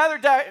with another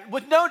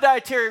with no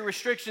dietary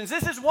restrictions.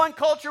 This is one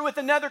culture with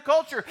another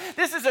culture.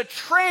 This is a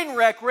train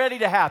wreck ready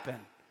to happen.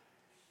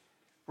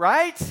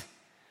 Right?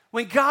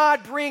 When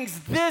God brings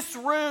this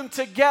room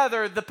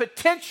together, the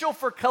potential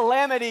for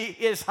calamity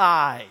is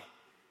high.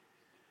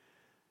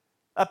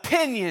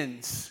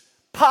 Opinions,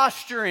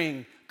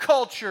 posturing,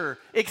 culture,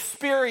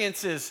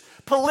 experiences,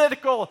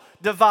 political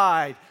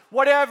divide,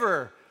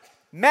 whatever.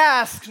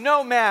 Mask,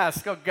 no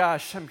mask. Oh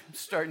gosh, I'm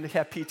starting to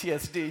have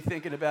PTSD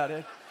thinking about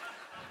it.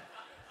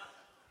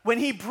 When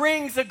he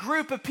brings a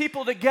group of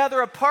people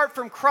together apart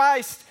from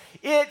Christ,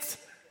 it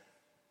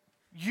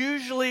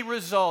usually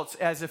results,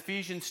 as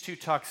Ephesians 2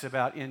 talks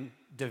about, in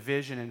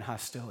division and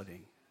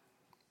hostility.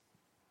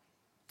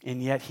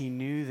 And yet he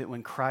knew that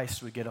when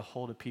Christ would get a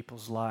hold of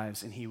people's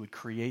lives and he would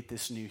create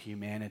this new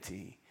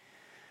humanity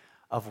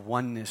of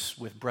oneness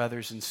with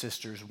brothers and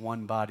sisters,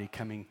 one body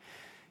coming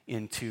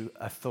into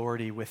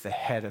authority with the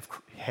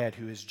head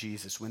who is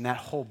Jesus. When that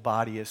whole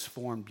body is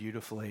formed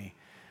beautifully,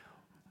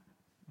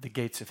 the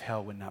gates of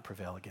hell would not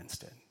prevail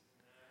against it.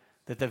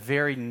 That the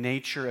very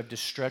nature of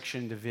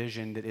destruction and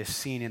division that is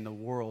seen in the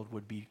world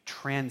would be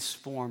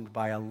transformed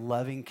by a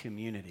loving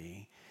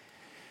community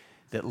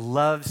that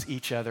loves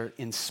each other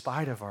in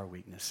spite of our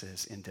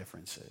weaknesses and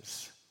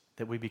differences.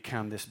 That we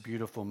become this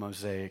beautiful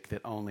mosaic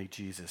that only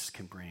Jesus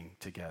can bring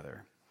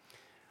together.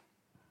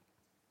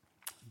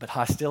 But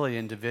hostility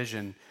and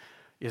division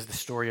is the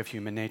story of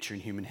human nature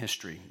and human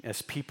history.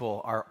 As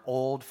people, our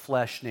old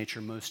flesh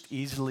nature most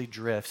easily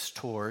drifts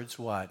towards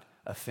what?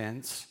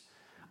 Offense,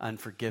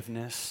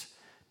 unforgiveness,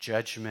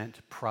 judgment,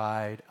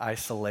 pride,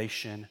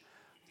 isolation,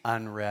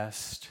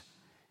 unrest,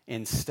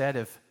 instead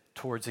of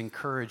towards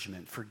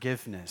encouragement,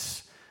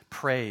 forgiveness,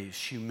 praise,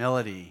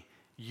 humility,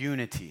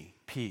 unity,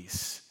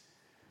 peace.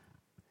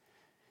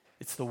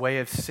 It's the way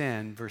of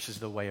sin versus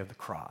the way of the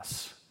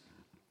cross.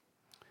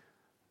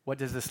 What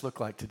does this look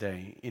like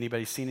today?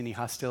 Anybody seen any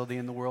hostility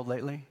in the world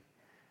lately?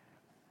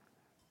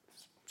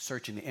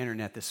 Searching the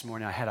internet this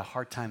morning, I had a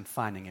hard time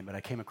finding it, but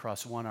I came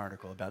across one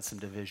article about some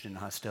division and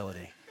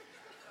hostility.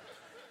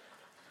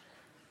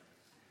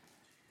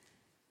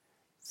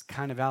 It's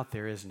kind of out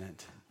there, isn't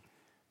it?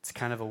 It's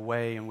kind of a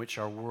way in which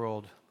our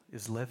world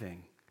is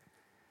living.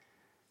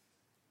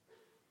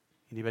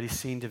 Anybody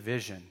seen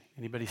division?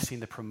 Anybody seen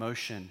the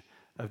promotion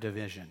of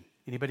division?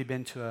 Anybody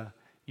been to a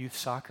youth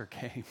soccer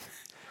game?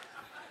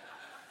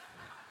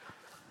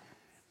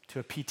 To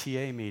a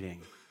PTA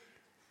meeting?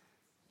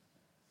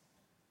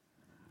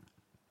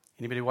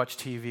 Anybody watch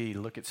TV,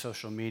 look at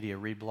social media,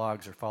 read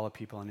blogs, or follow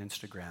people on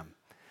Instagram?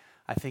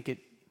 I think it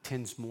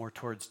tends more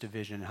towards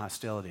division and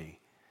hostility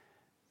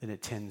than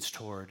it tends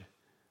toward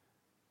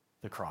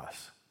the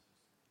cross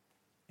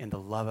and the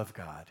love of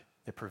God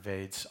that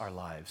pervades our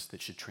lives,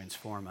 that should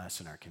transform us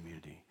in our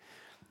community.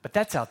 But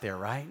that's out there,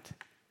 right?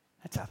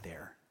 That's out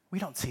there. We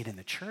don't see it in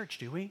the church,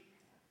 do we?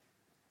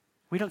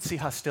 We don't see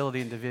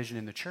hostility and division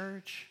in the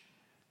church.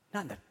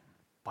 Not in the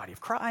body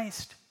of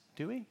Christ,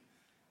 do we?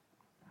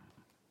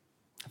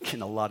 I'm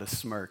getting a lot of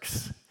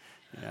smirks.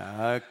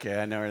 Yeah,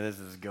 okay, I know where this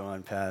is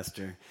going,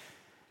 Pastor.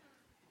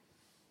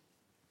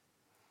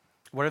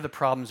 What are the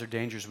problems or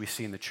dangers we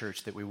see in the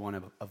church that we want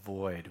to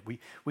avoid? We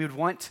would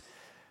want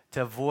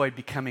to avoid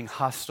becoming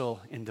hostile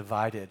and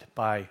divided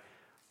by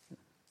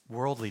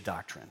worldly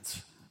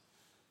doctrines,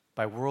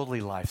 by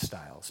worldly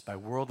lifestyles, by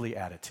worldly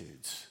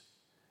attitudes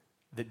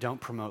that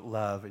don't promote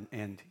love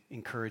and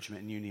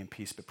encouragement and unity and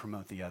peace, but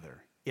promote the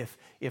other.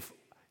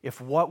 If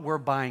what we're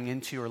buying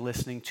into or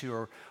listening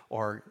to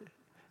or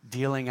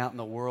dealing out in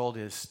the world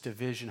is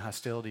division,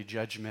 hostility,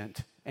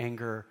 judgment,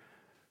 anger,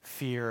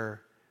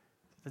 fear,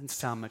 it doesn't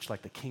sound much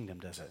like the kingdom,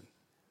 does it?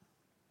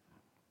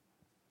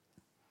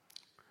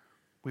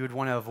 We would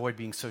want to avoid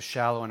being so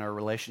shallow in our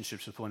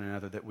relationships with one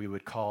another that we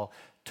would call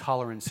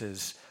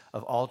tolerances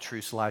of all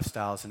truths,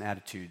 lifestyles, and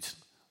attitudes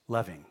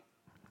loving.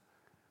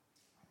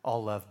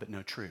 All love but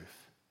no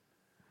truth.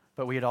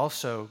 But we'd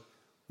also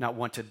not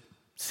want to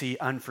see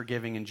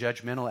unforgiving and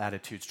judgmental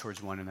attitudes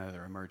towards one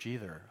another emerge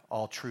either.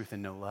 All truth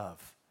and no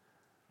love.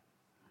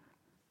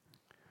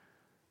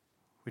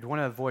 We'd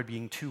want to avoid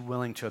being too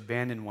willing to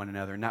abandon one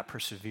another and not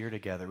persevere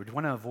together. We'd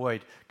want to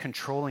avoid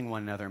controlling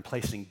one another and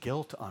placing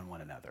guilt on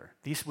one another.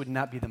 These would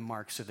not be the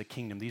marks of the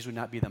kingdom. These would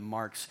not be the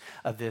marks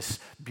of this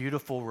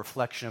beautiful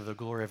reflection of the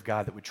glory of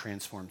God that would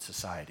transform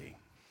society.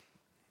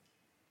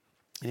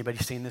 Anybody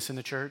seen this in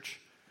the church?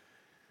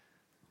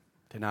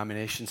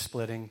 Denomination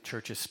splitting,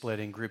 churches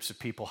splitting, groups of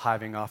people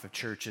hiving off of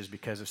churches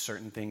because of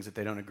certain things that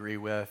they don't agree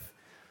with.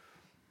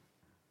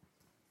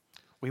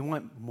 We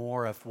want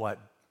more of what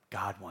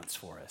God wants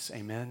for us.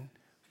 Amen?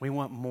 We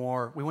want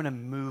more. We want to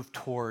move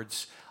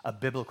towards a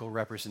biblical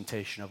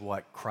representation of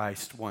what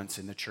Christ wants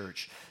in the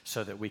church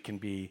so that we can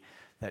be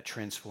that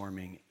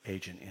transforming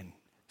agent in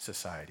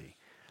society.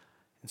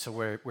 And so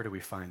where do we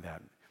find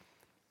that?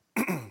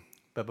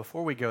 But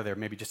before we go there,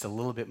 maybe just a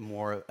little bit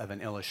more of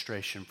an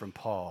illustration from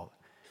Paul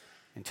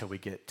until we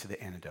get to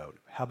the antidote.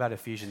 How about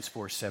Ephesians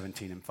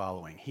 4:17 and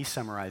following? He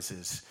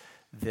summarizes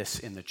this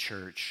in the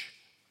church,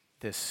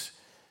 this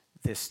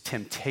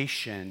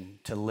temptation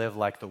to live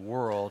like the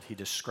world. He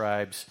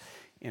describes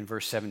in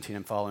verse 17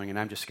 and following, and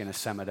I'm just going to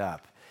sum it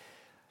up.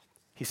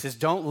 He says,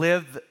 don't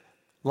live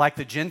like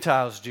the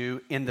Gentiles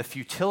do in the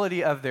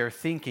futility of their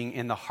thinking,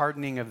 in the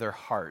hardening of their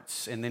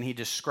hearts. And then he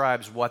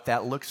describes what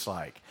that looks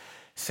like.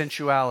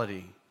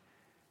 Sensuality,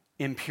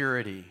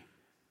 impurity,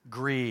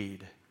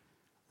 greed,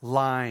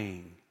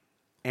 lying,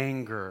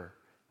 anger,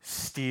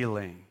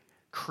 stealing,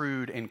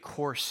 crude and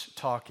coarse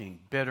talking,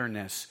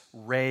 bitterness,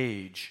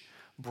 rage,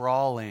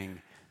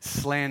 brawling,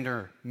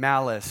 slander,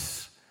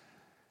 malice,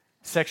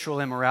 sexual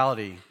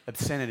immorality,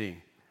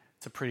 obscenity.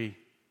 It's a pretty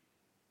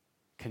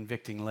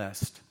convicting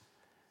list.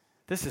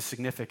 This is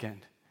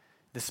significant.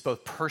 This is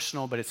both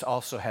personal, but it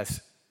also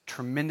has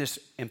tremendous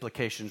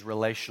implications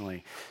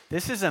relationally.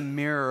 This is a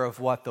mirror of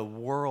what the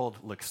world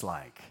looks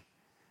like.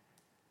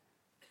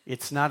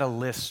 It's not a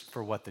list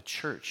for what the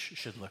church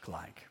should look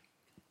like.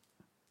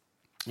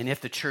 And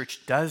if the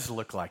church does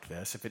look like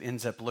this, if it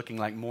ends up looking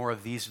like more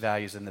of these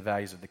values than the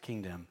values of the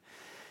kingdom,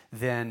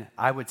 then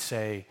I would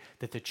say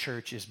that the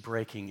church is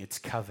breaking its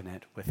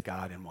covenant with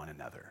God and one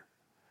another.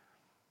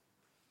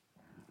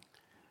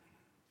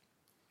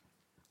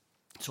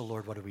 So,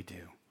 Lord, what do we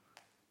do?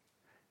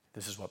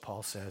 This is what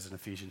Paul says in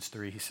Ephesians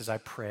 3. He says, I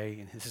pray,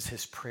 and this is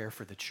his prayer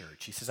for the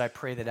church. He says, I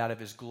pray that out of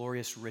his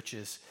glorious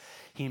riches,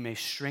 he may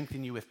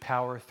strengthen you with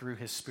power through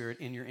his Spirit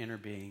in your inner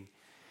being,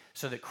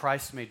 so that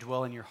Christ may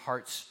dwell in your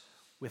hearts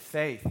with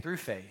faith, through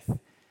faith.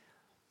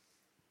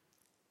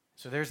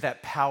 So there's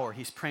that power.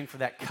 He's praying for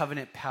that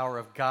covenant power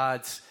of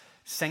God's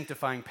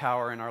sanctifying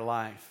power in our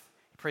life.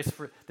 He Pray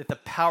that the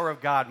power of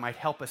God might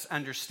help us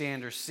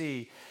understand or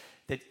see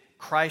that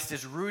Christ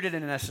is rooted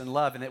in us in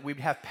love, and that we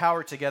have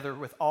power together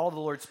with all the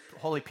Lord's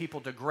holy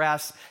people to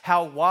grasp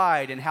how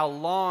wide and how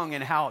long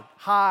and how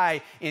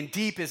high and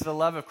deep is the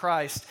love of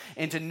Christ,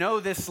 and to know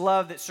this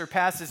love that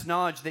surpasses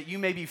knowledge, that you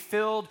may be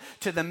filled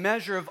to the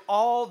measure of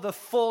all the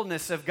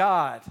fullness of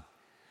God.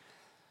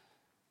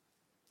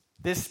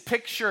 This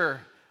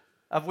picture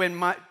of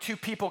when two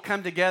people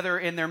come together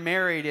and they're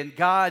married, and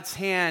God's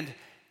hand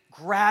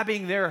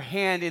grabbing their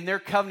hand in their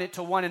covenant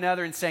to one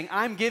another and saying,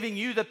 I'm giving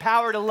you the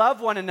power to love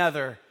one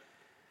another.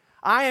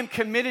 I am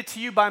committed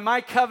to you by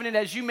my covenant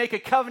as you make a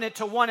covenant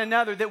to one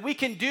another, that we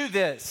can do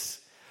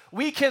this.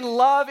 We can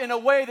love in a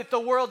way that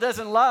the world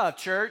doesn't love,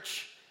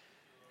 church.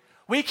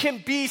 We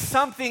can be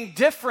something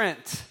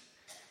different.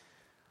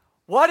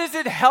 What does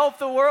it help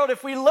the world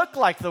if we look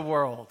like the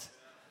world?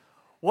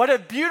 What a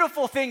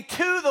beautiful thing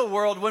to the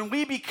world when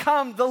we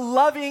become the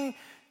loving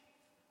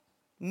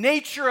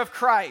nature of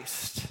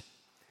Christ.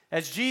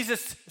 As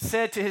Jesus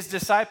said to his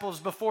disciples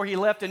before he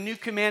left, a new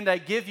command I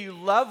give you,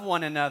 love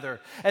one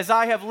another. As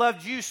I have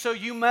loved you, so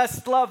you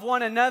must love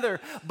one another.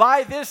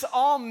 By this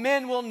all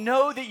men will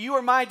know that you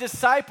are my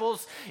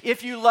disciples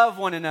if you love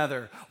one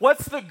another.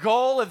 What's the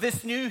goal of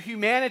this new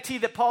humanity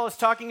that Paul is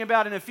talking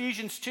about in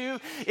Ephesians 2?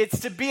 It's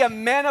to be a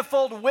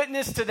manifold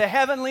witness to the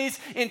heavenlies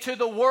and to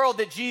the world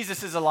that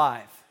Jesus is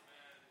alive.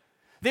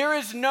 There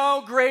is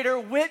no greater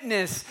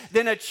witness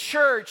than a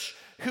church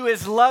who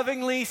is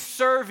lovingly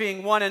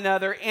serving one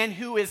another and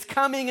who is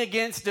coming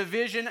against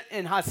division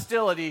and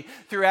hostility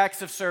through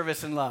acts of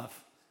service and love.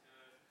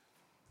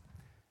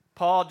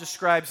 Paul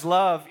describes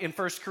love in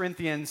 1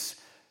 Corinthians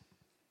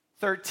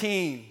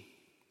 13.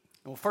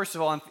 Well, first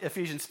of all, in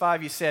Ephesians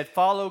 5, he said,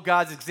 follow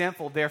God's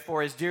example,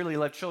 therefore, as dearly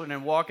loved children,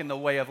 and walk in the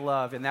way of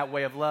love. And that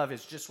way of love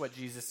is just what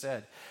Jesus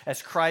said.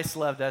 As Christ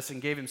loved us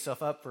and gave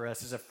himself up for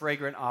us as a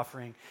fragrant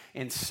offering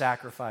and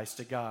sacrifice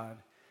to God.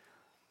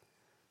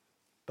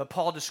 But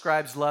Paul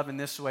describes love in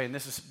this way, and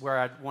this is where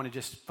I want to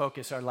just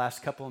focus our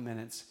last couple of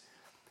minutes,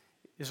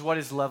 is what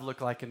does love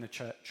look like in the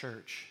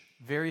church?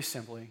 Very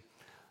simply,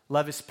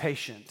 love is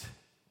patient.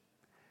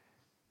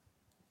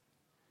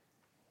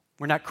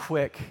 We're not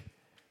quick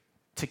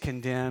to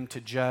condemn, to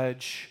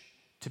judge,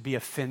 to be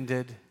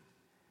offended,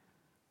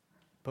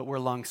 but we're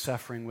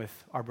long-suffering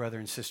with our brother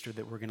and sister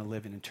that we're going to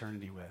live in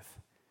eternity with.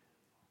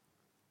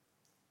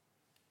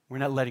 We're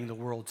not letting the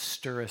world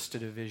stir us to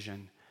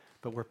division,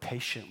 but we're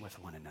patient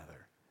with one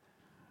another.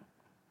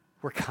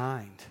 We're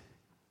kind.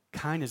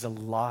 Kind is a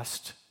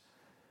lost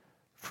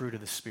fruit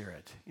of the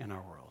Spirit in our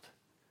world.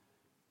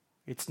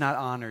 It's not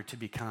honored to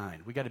be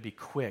kind. We got to be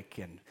quick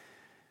and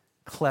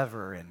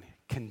clever and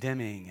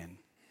condemning and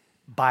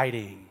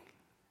biting,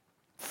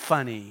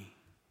 funny.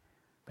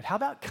 But how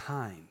about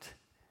kind?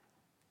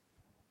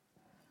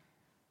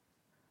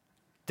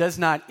 Does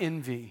not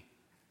envy.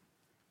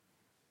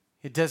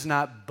 It does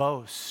not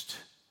boast,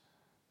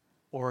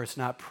 or it's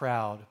not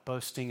proud.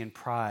 Boasting and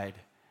pride.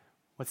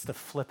 What's the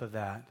flip of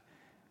that?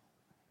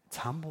 It's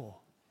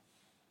humble.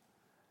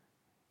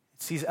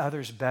 It sees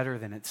others better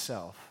than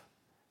itself.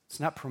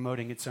 It's not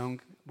promoting its own.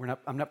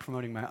 I'm not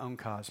promoting my own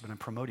cause, but I'm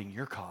promoting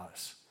your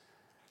cause.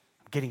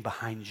 I'm getting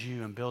behind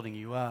you and building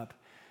you up.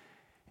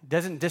 It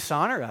doesn't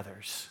dishonor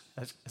others,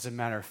 as a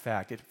matter of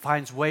fact. It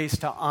finds ways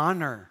to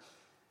honor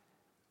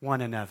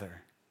one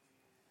another.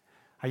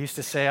 I used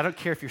to say, I don't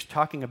care if you're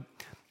talking about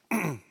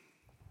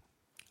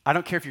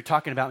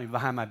me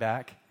behind my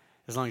back,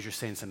 as long as you're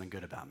saying something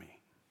good about me.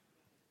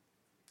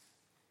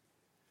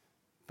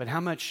 But how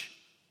much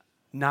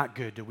not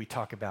good do we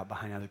talk about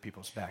behind other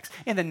people's backs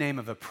in the name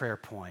of a prayer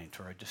point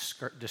or a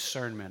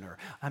discernment, or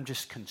I'm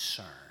just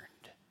concerned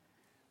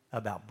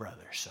about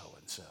brother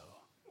so-and-so.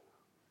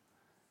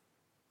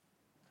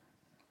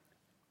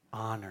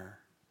 Honor.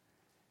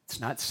 It's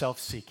not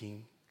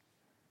self-seeking.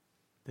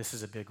 This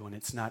is a big one.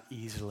 It's not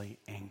easily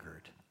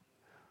angered.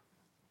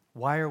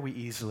 Why are we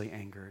easily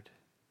angered?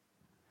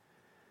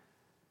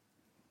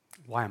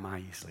 Why am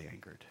I easily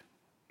angered?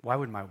 Why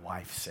would my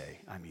wife say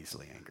I'm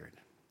easily angered?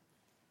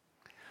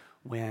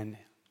 When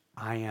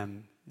I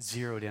am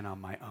zeroed in on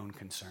my own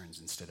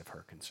concerns instead of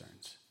her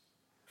concerns.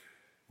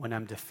 When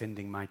I'm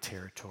defending my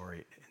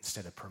territory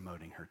instead of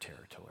promoting her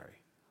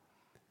territory.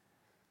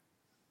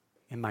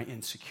 In my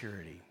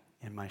insecurity,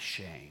 in my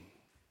shame,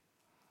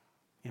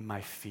 in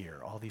my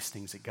fear, all these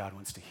things that God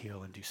wants to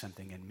heal and do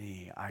something in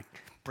me, I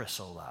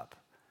bristle up.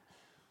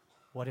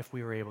 What if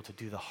we were able to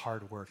do the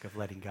hard work of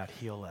letting God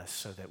heal us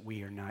so that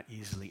we are not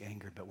easily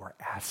angered, but we're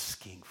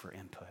asking for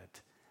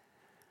input?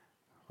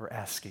 We're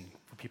asking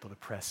for people to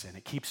press in.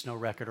 It keeps no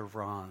record of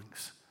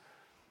wrongs.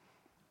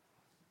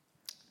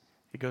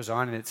 It goes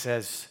on and it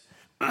says,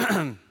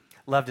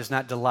 love does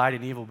not delight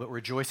in evil, but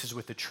rejoices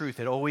with the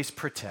truth. It always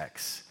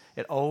protects.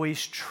 It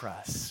always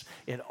trusts.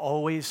 It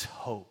always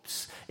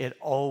hopes. It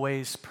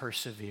always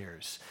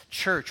perseveres.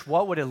 Church,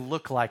 what would it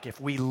look like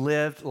if we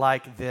lived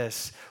like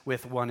this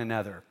with one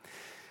another?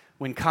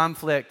 When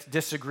conflict,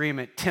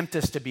 disagreement tempt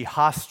us to be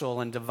hostile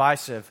and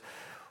divisive,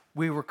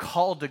 We were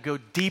called to go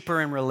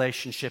deeper in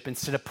relationship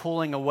instead of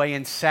pulling away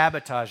and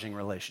sabotaging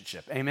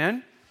relationship.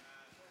 Amen?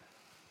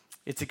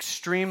 It's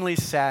extremely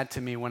sad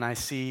to me when I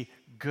see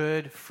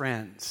good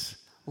friends,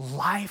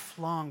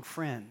 lifelong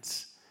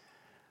friends,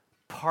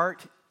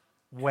 part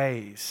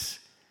ways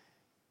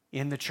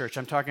in the church.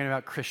 I'm talking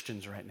about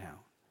Christians right now,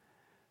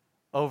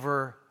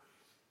 over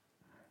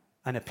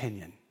an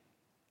opinion,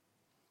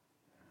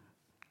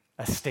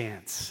 a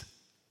stance.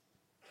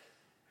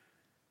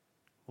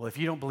 Well, if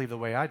you don't believe the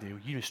way I do,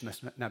 you just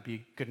must not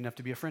be good enough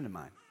to be a friend of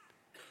mine.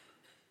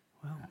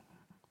 Well,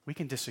 we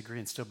can disagree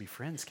and still be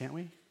friends, can't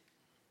we?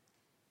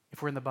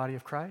 If we're in the body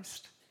of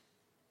Christ,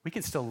 we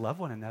can still love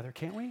one another,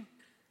 can't we?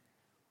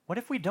 What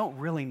if we don't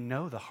really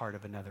know the heart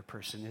of another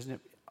person?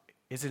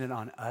 Isn't it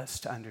on us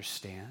to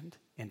understand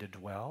and to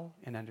dwell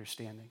in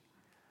understanding?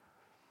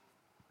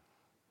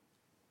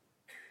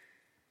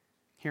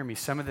 Hear me,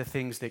 some of the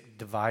things that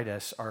divide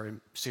us are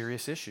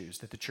serious issues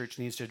that the church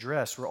needs to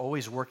address. We're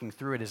always working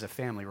through it as a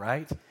family,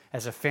 right?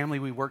 As a family,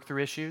 we work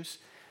through issues.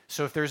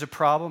 So if there's a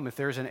problem, if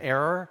there's an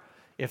error,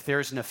 if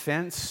there's an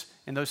offense,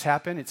 and those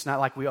happen, it's not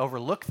like we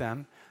overlook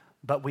them,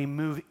 but we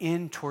move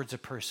in towards a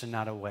person,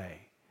 not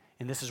away.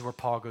 And this is where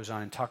Paul goes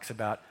on and talks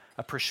about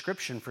a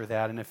prescription for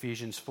that in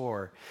Ephesians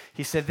 4.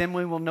 He said, then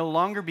we will no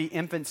longer be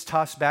infants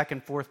tossed back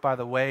and forth by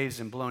the waves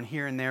and blown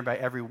here and there by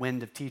every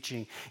wind of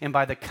teaching and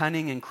by the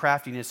cunning and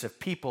craftiness of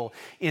people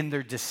in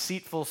their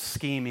deceitful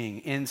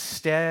scheming.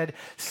 Instead,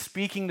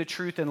 speaking the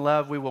truth in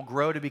love, we will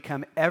grow to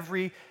become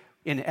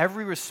in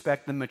every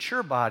respect the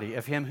mature body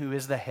of him who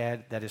is the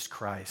head, that is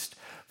Christ.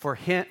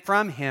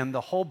 From him,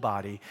 the whole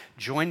body,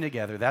 joined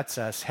together, that's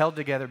us, held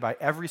together by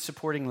every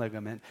supporting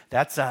ligament,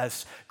 that's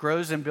us,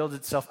 grows and builds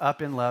itself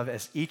up in love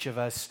as each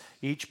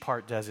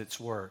part does its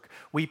work.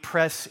 We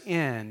press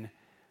in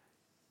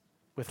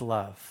with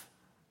love.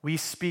 We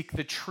speak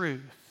the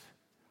truth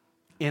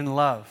in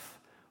love.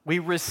 We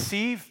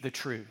receive the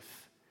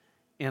truth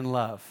in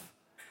love.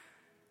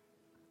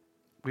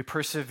 We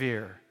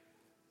persevere.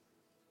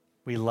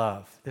 We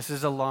love. This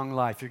is a long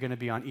life. You're going to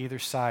be on either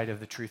side of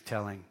the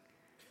truth-telling.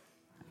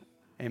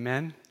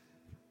 Amen?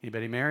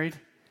 Anybody married?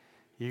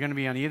 You're going to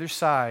be on either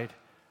side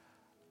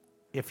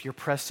if you're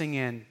pressing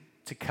in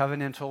to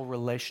covenantal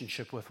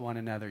relationship with one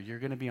another. You're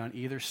going to be on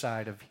either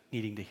side of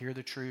needing to hear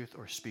the truth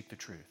or speak the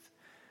truth.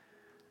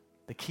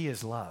 The key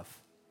is love.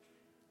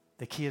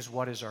 The key is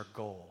what is our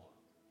goal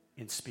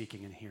in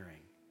speaking and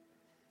hearing.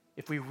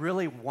 If we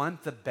really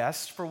want the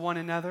best for one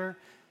another,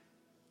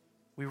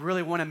 we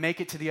really want to make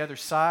it to the other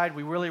side,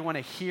 we really want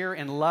to hear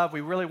and love, we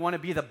really want to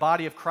be the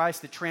body of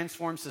Christ that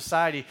transforms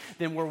society,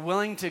 then we're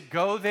willing to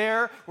go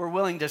there, we're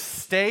willing to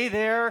stay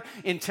there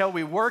until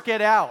we work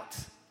it out,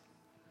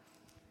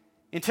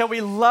 until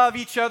we love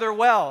each other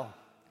well.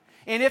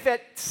 And if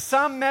at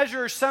some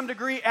measure or some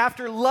degree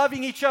after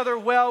loving each other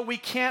well, we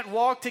can't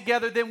walk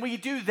together, then we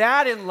do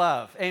that in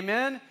love.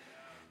 Amen?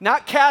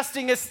 Not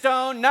casting a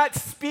stone, not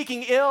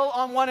speaking ill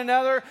on one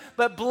another,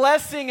 but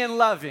blessing and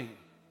loving.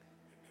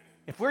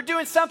 If we're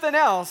doing something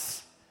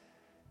else,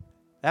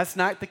 that's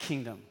not the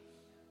kingdom.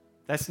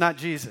 That's not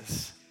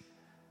Jesus.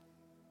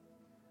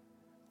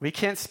 We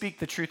can't speak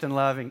the truth in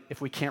love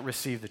if we can't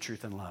receive the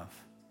truth in love.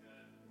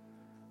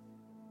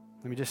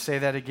 Let me just say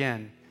that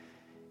again.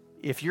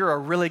 If you're a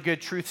really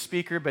good truth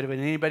speaker, but when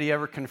anybody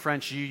ever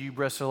confronts you, you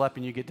bristle up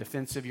and you get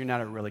defensive, you're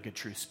not a really good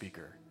truth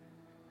speaker.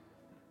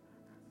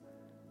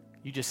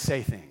 You just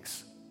say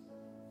things.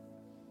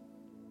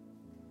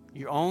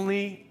 You're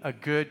only a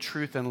good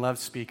truth and love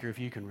speaker if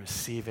you can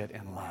receive it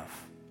in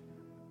love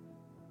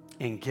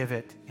and give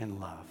it in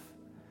love.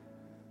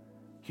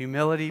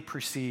 Humility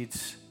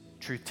precedes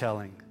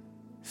truth-telling.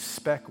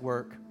 Spec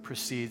work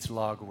precedes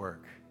log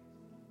work.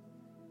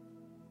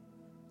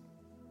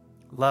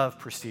 Love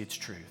precedes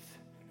truth.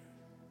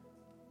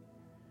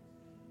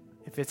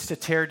 If it's to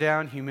tear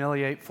down,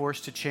 humiliate,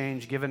 force to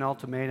change, give an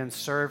ultimatum,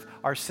 serve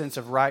our sense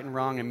of right and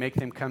wrong, and make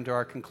them come to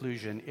our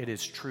conclusion, it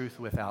is truth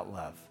without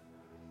love.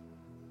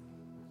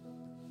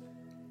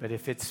 But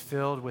if it's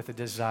filled with a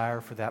desire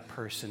for that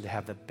person to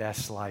have the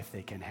best life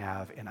they can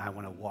have, and I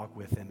want to walk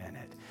with them in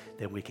it,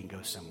 then we can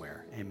go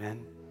somewhere.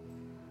 Amen?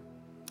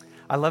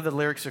 I love the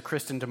lyrics of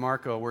Kristen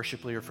DeMarco, a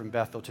worship leader from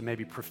Bethel, to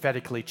maybe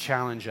prophetically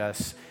challenge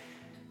us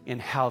in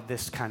how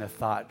this kind of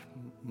thought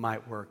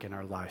might work in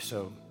our life.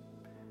 So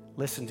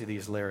listen to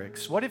these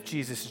lyrics. What if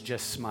Jesus is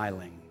just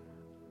smiling?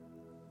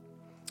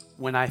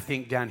 When I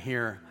think down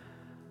here,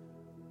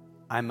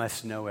 I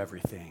must know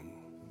everything.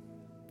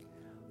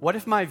 What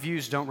if my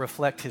views don't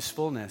reflect his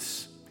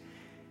fullness?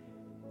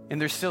 And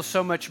there's still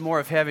so much more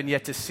of heaven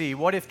yet to see.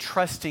 What if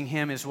trusting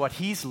him is what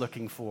he's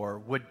looking for?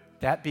 Would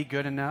that be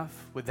good enough?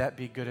 Would that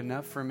be good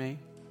enough for me?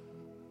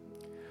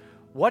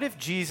 What if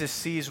Jesus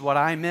sees what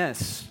I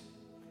miss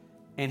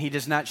and he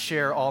does not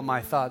share all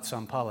my thoughts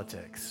on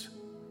politics?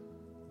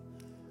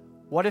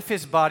 What if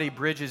his body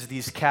bridges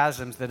these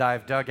chasms that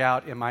I've dug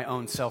out in my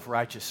own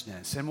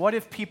self-righteousness? And what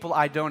if people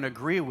I don't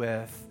agree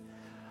with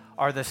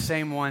are the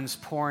same ones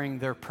pouring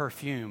their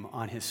perfume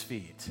on his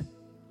feet?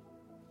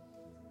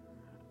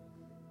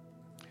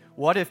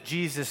 What if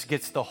Jesus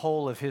gets the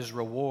whole of his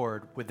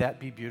reward? Would that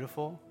be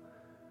beautiful?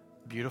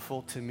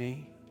 Beautiful to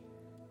me?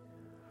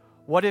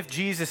 What if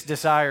Jesus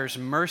desires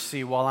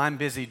mercy while I'm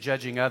busy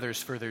judging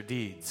others for their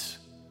deeds?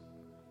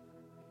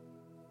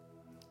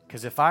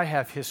 Because if I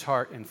have his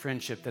heart and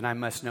friendship, then I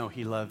must know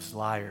he loves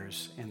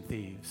liars and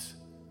thieves.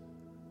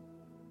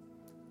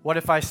 What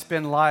if I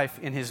spend life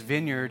in his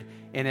vineyard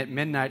and at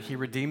midnight he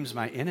redeems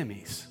my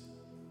enemies?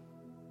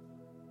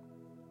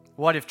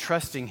 What if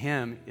trusting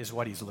him is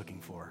what he's looking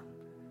for?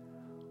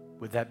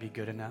 Would that be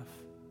good enough?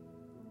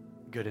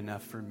 Good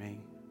enough for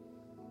me?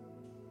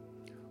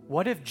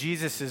 What if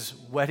Jesus'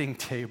 wedding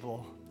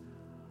table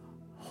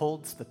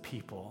holds the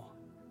people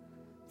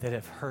that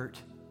have hurt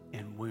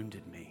and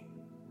wounded me?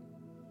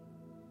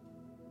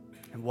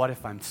 And what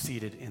if I'm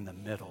seated in the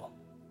middle,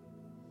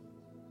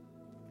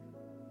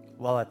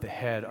 while at the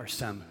head are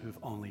some who've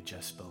only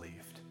just believed?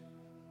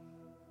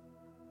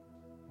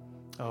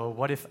 Oh,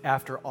 what if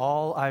after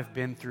all I've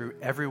been through,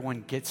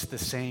 everyone gets the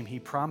same he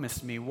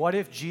promised me? What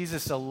if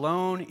Jesus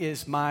alone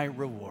is my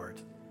reward?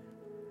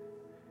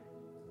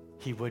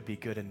 He would be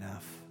good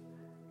enough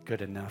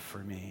for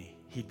me.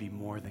 He'd be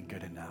more than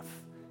good enough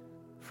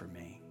for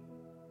me.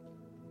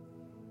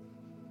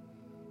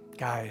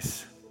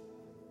 Guys,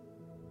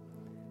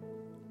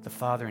 the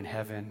Father in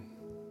heaven,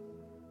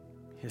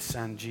 his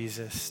Son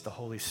Jesus, the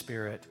Holy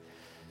Spirit,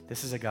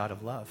 this is a God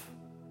of love.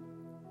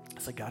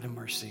 It's a God of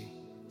mercy.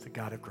 It's a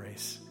God of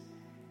grace.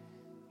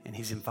 And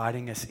he's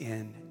inviting us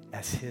in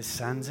as his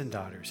sons and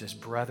daughters, as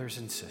brothers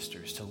and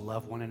sisters, to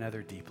love one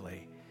another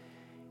deeply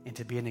and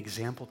to be an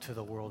example to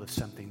the world of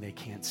something they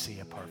can't see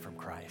apart from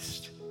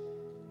Christ.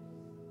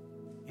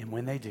 And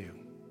when they do,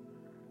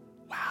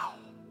 wow,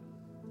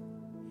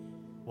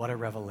 what a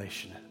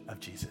revelation of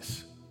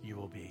Jesus you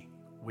will be,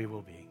 we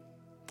will be.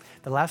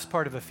 The last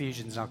part of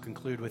Ephesians, and I'll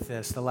conclude with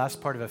this. The last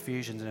part of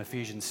Ephesians, in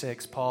Ephesians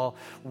 6, Paul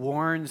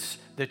warns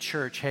the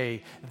church,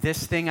 hey,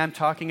 this thing I'm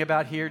talking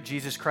about here,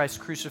 Jesus Christ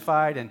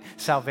crucified and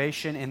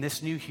salvation and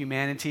this new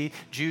humanity,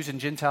 Jews and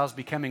Gentiles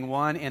becoming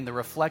one, and the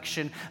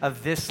reflection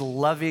of this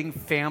loving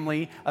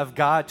family of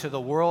God to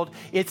the world,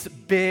 it's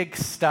big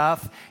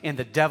stuff, and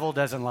the devil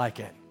doesn't like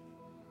it.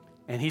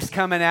 And he's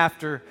coming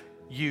after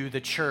you,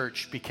 the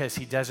church, because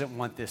he doesn't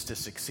want this to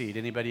succeed.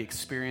 Anybody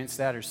experienced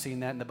that or seen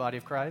that in the body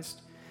of Christ?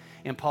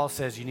 And Paul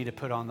says you need to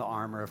put on the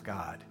armor of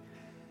God.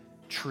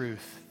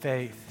 Truth,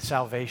 faith,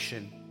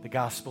 salvation, the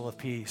gospel of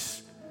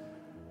peace,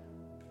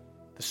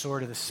 the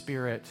sword of the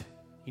Spirit.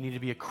 You need to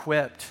be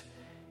equipped.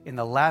 And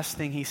the last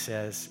thing he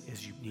says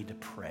is you need to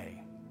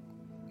pray.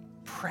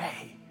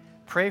 Pray.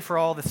 Pray for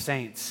all the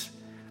saints.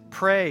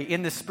 Pray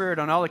in the Spirit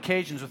on all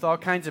occasions with all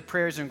kinds of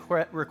prayers and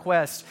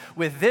requests.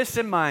 With this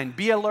in mind,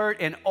 be alert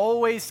and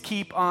always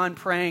keep on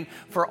praying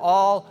for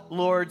all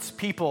Lord's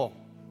people.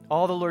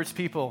 All the Lord's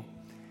people.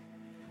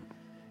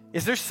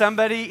 Is there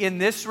somebody in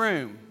this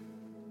room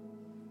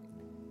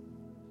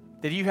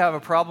that you have a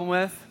problem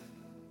with,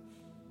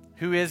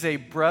 who is a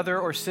brother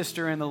or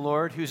sister in the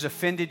Lord, who's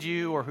offended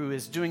you or who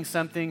is doing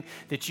something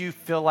that you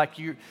feel like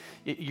you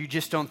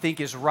just don't think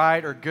is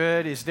right or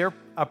good? Is there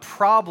a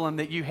problem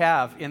that you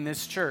have in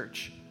this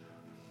church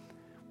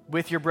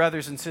with your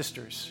brothers and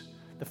sisters?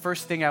 The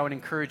first thing I would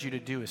encourage you to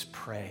do is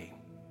pray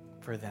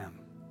for them.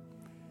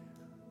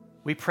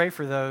 We pray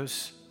for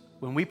those.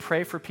 When we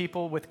pray for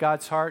people with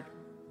God's heart,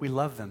 we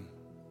love them.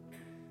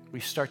 We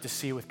start to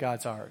see with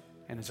God's heart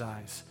and his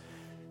eyes.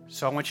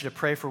 So I want you to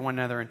pray for one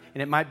another.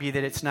 And it might be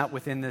that it's not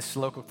within this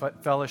local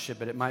fellowship,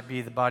 but it might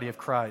be the body of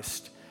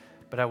Christ.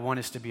 But I want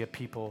us to be a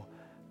people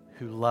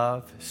who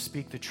love,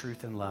 speak the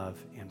truth in love,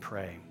 and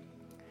pray.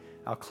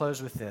 I'll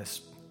close with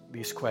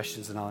these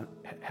questions, and I'll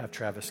have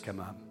Travis come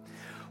up.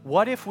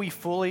 What if we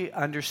fully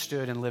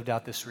understood and lived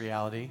out this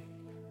reality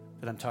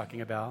that I'm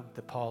talking about,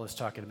 that Paul is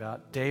talking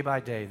about, day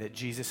by day, that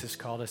Jesus has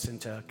called us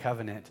into a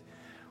covenant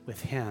with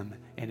him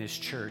and his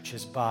church,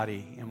 his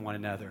body, and one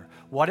another?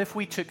 What if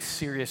we took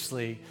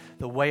seriously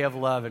the way of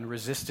love and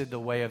resisted the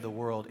way of the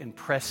world and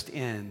pressed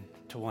in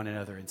to one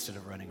another instead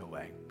of running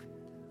away?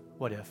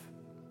 What if?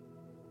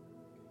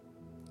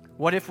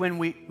 What if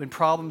when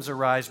problems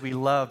arise, we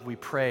loved, we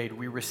prayed,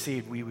 we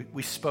received,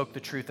 we spoke the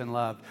truth in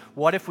love?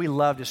 What if we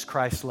loved as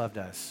Christ loved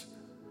us?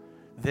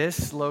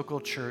 This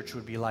local church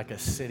would be like a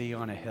city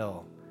on a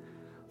hill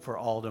for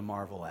all to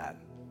marvel at.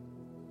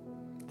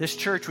 This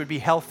church would be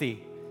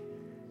healthy,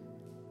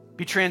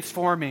 be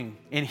transforming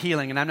and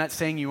healing. And I'm not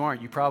saying you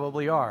aren't. You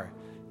probably are.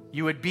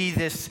 You would be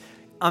this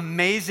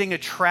amazing,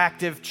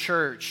 attractive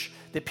church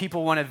that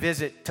people want to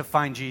visit to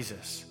find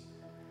Jesus.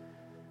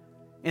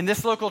 And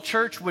this local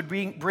church would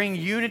bring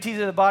unity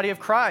to the body of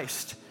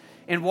Christ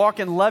and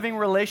walk in loving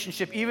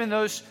relationship, even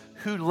those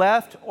who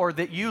left or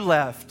that you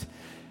left,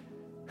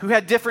 who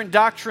had different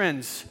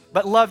doctrines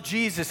but love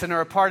Jesus and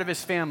are a part of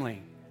his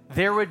family.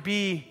 There would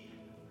be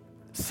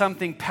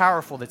something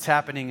powerful that's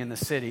happening in the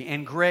city,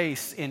 and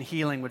grace and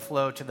healing would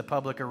flow to the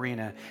public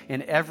arena.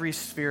 In every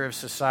sphere of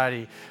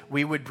society,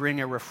 we would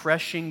bring a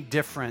refreshing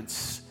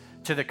difference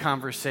to the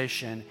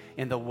conversation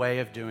in the way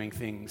of doing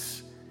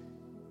things.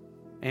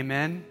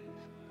 Amen?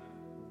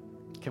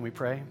 Can we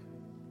pray?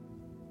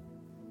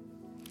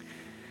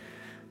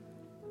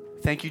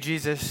 Thank you,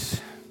 Jesus.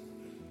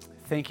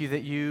 Thank you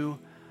that you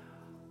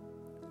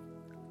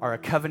are a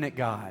covenant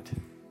God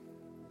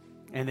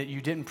and that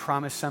you didn't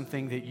promise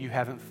something that you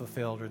haven't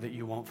fulfilled or that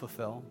you won't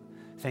fulfill.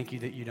 Thank you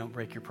that you don't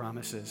break your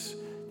promises,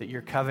 that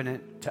your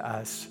covenant to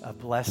us, a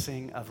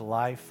blessing of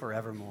life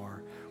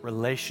forevermore,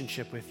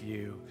 relationship with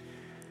you,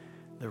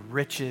 the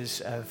riches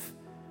of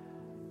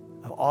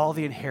all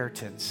the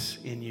inheritance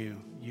in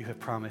you, you have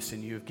promised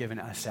and you have given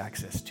us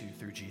access to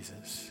through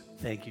Jesus.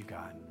 Thank you,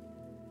 God.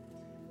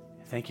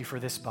 Thank you for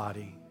this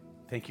body.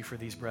 Thank you for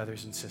these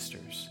brothers and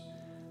sisters.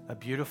 A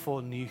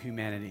beautiful new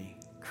humanity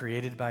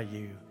created by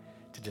you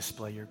to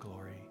display your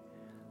glory.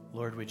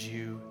 Lord, would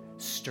you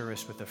stir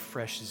us with a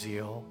fresh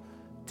zeal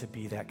to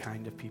be that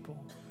kind of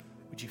people?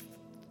 Would you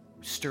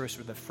stir us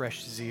with a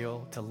fresh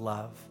zeal to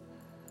love,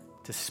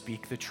 to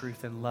speak the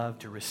truth in love,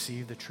 to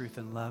receive the truth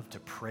in love, to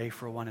pray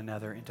for one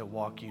another, and to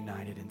walk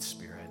united in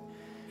spirit.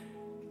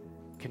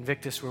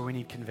 Convict us where we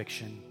need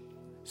conviction.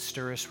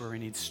 Stir us where we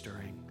need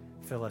stirring.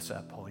 Fill us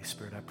up, Holy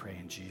Spirit, I pray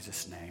in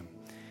Jesus' name.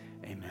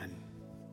 Amen.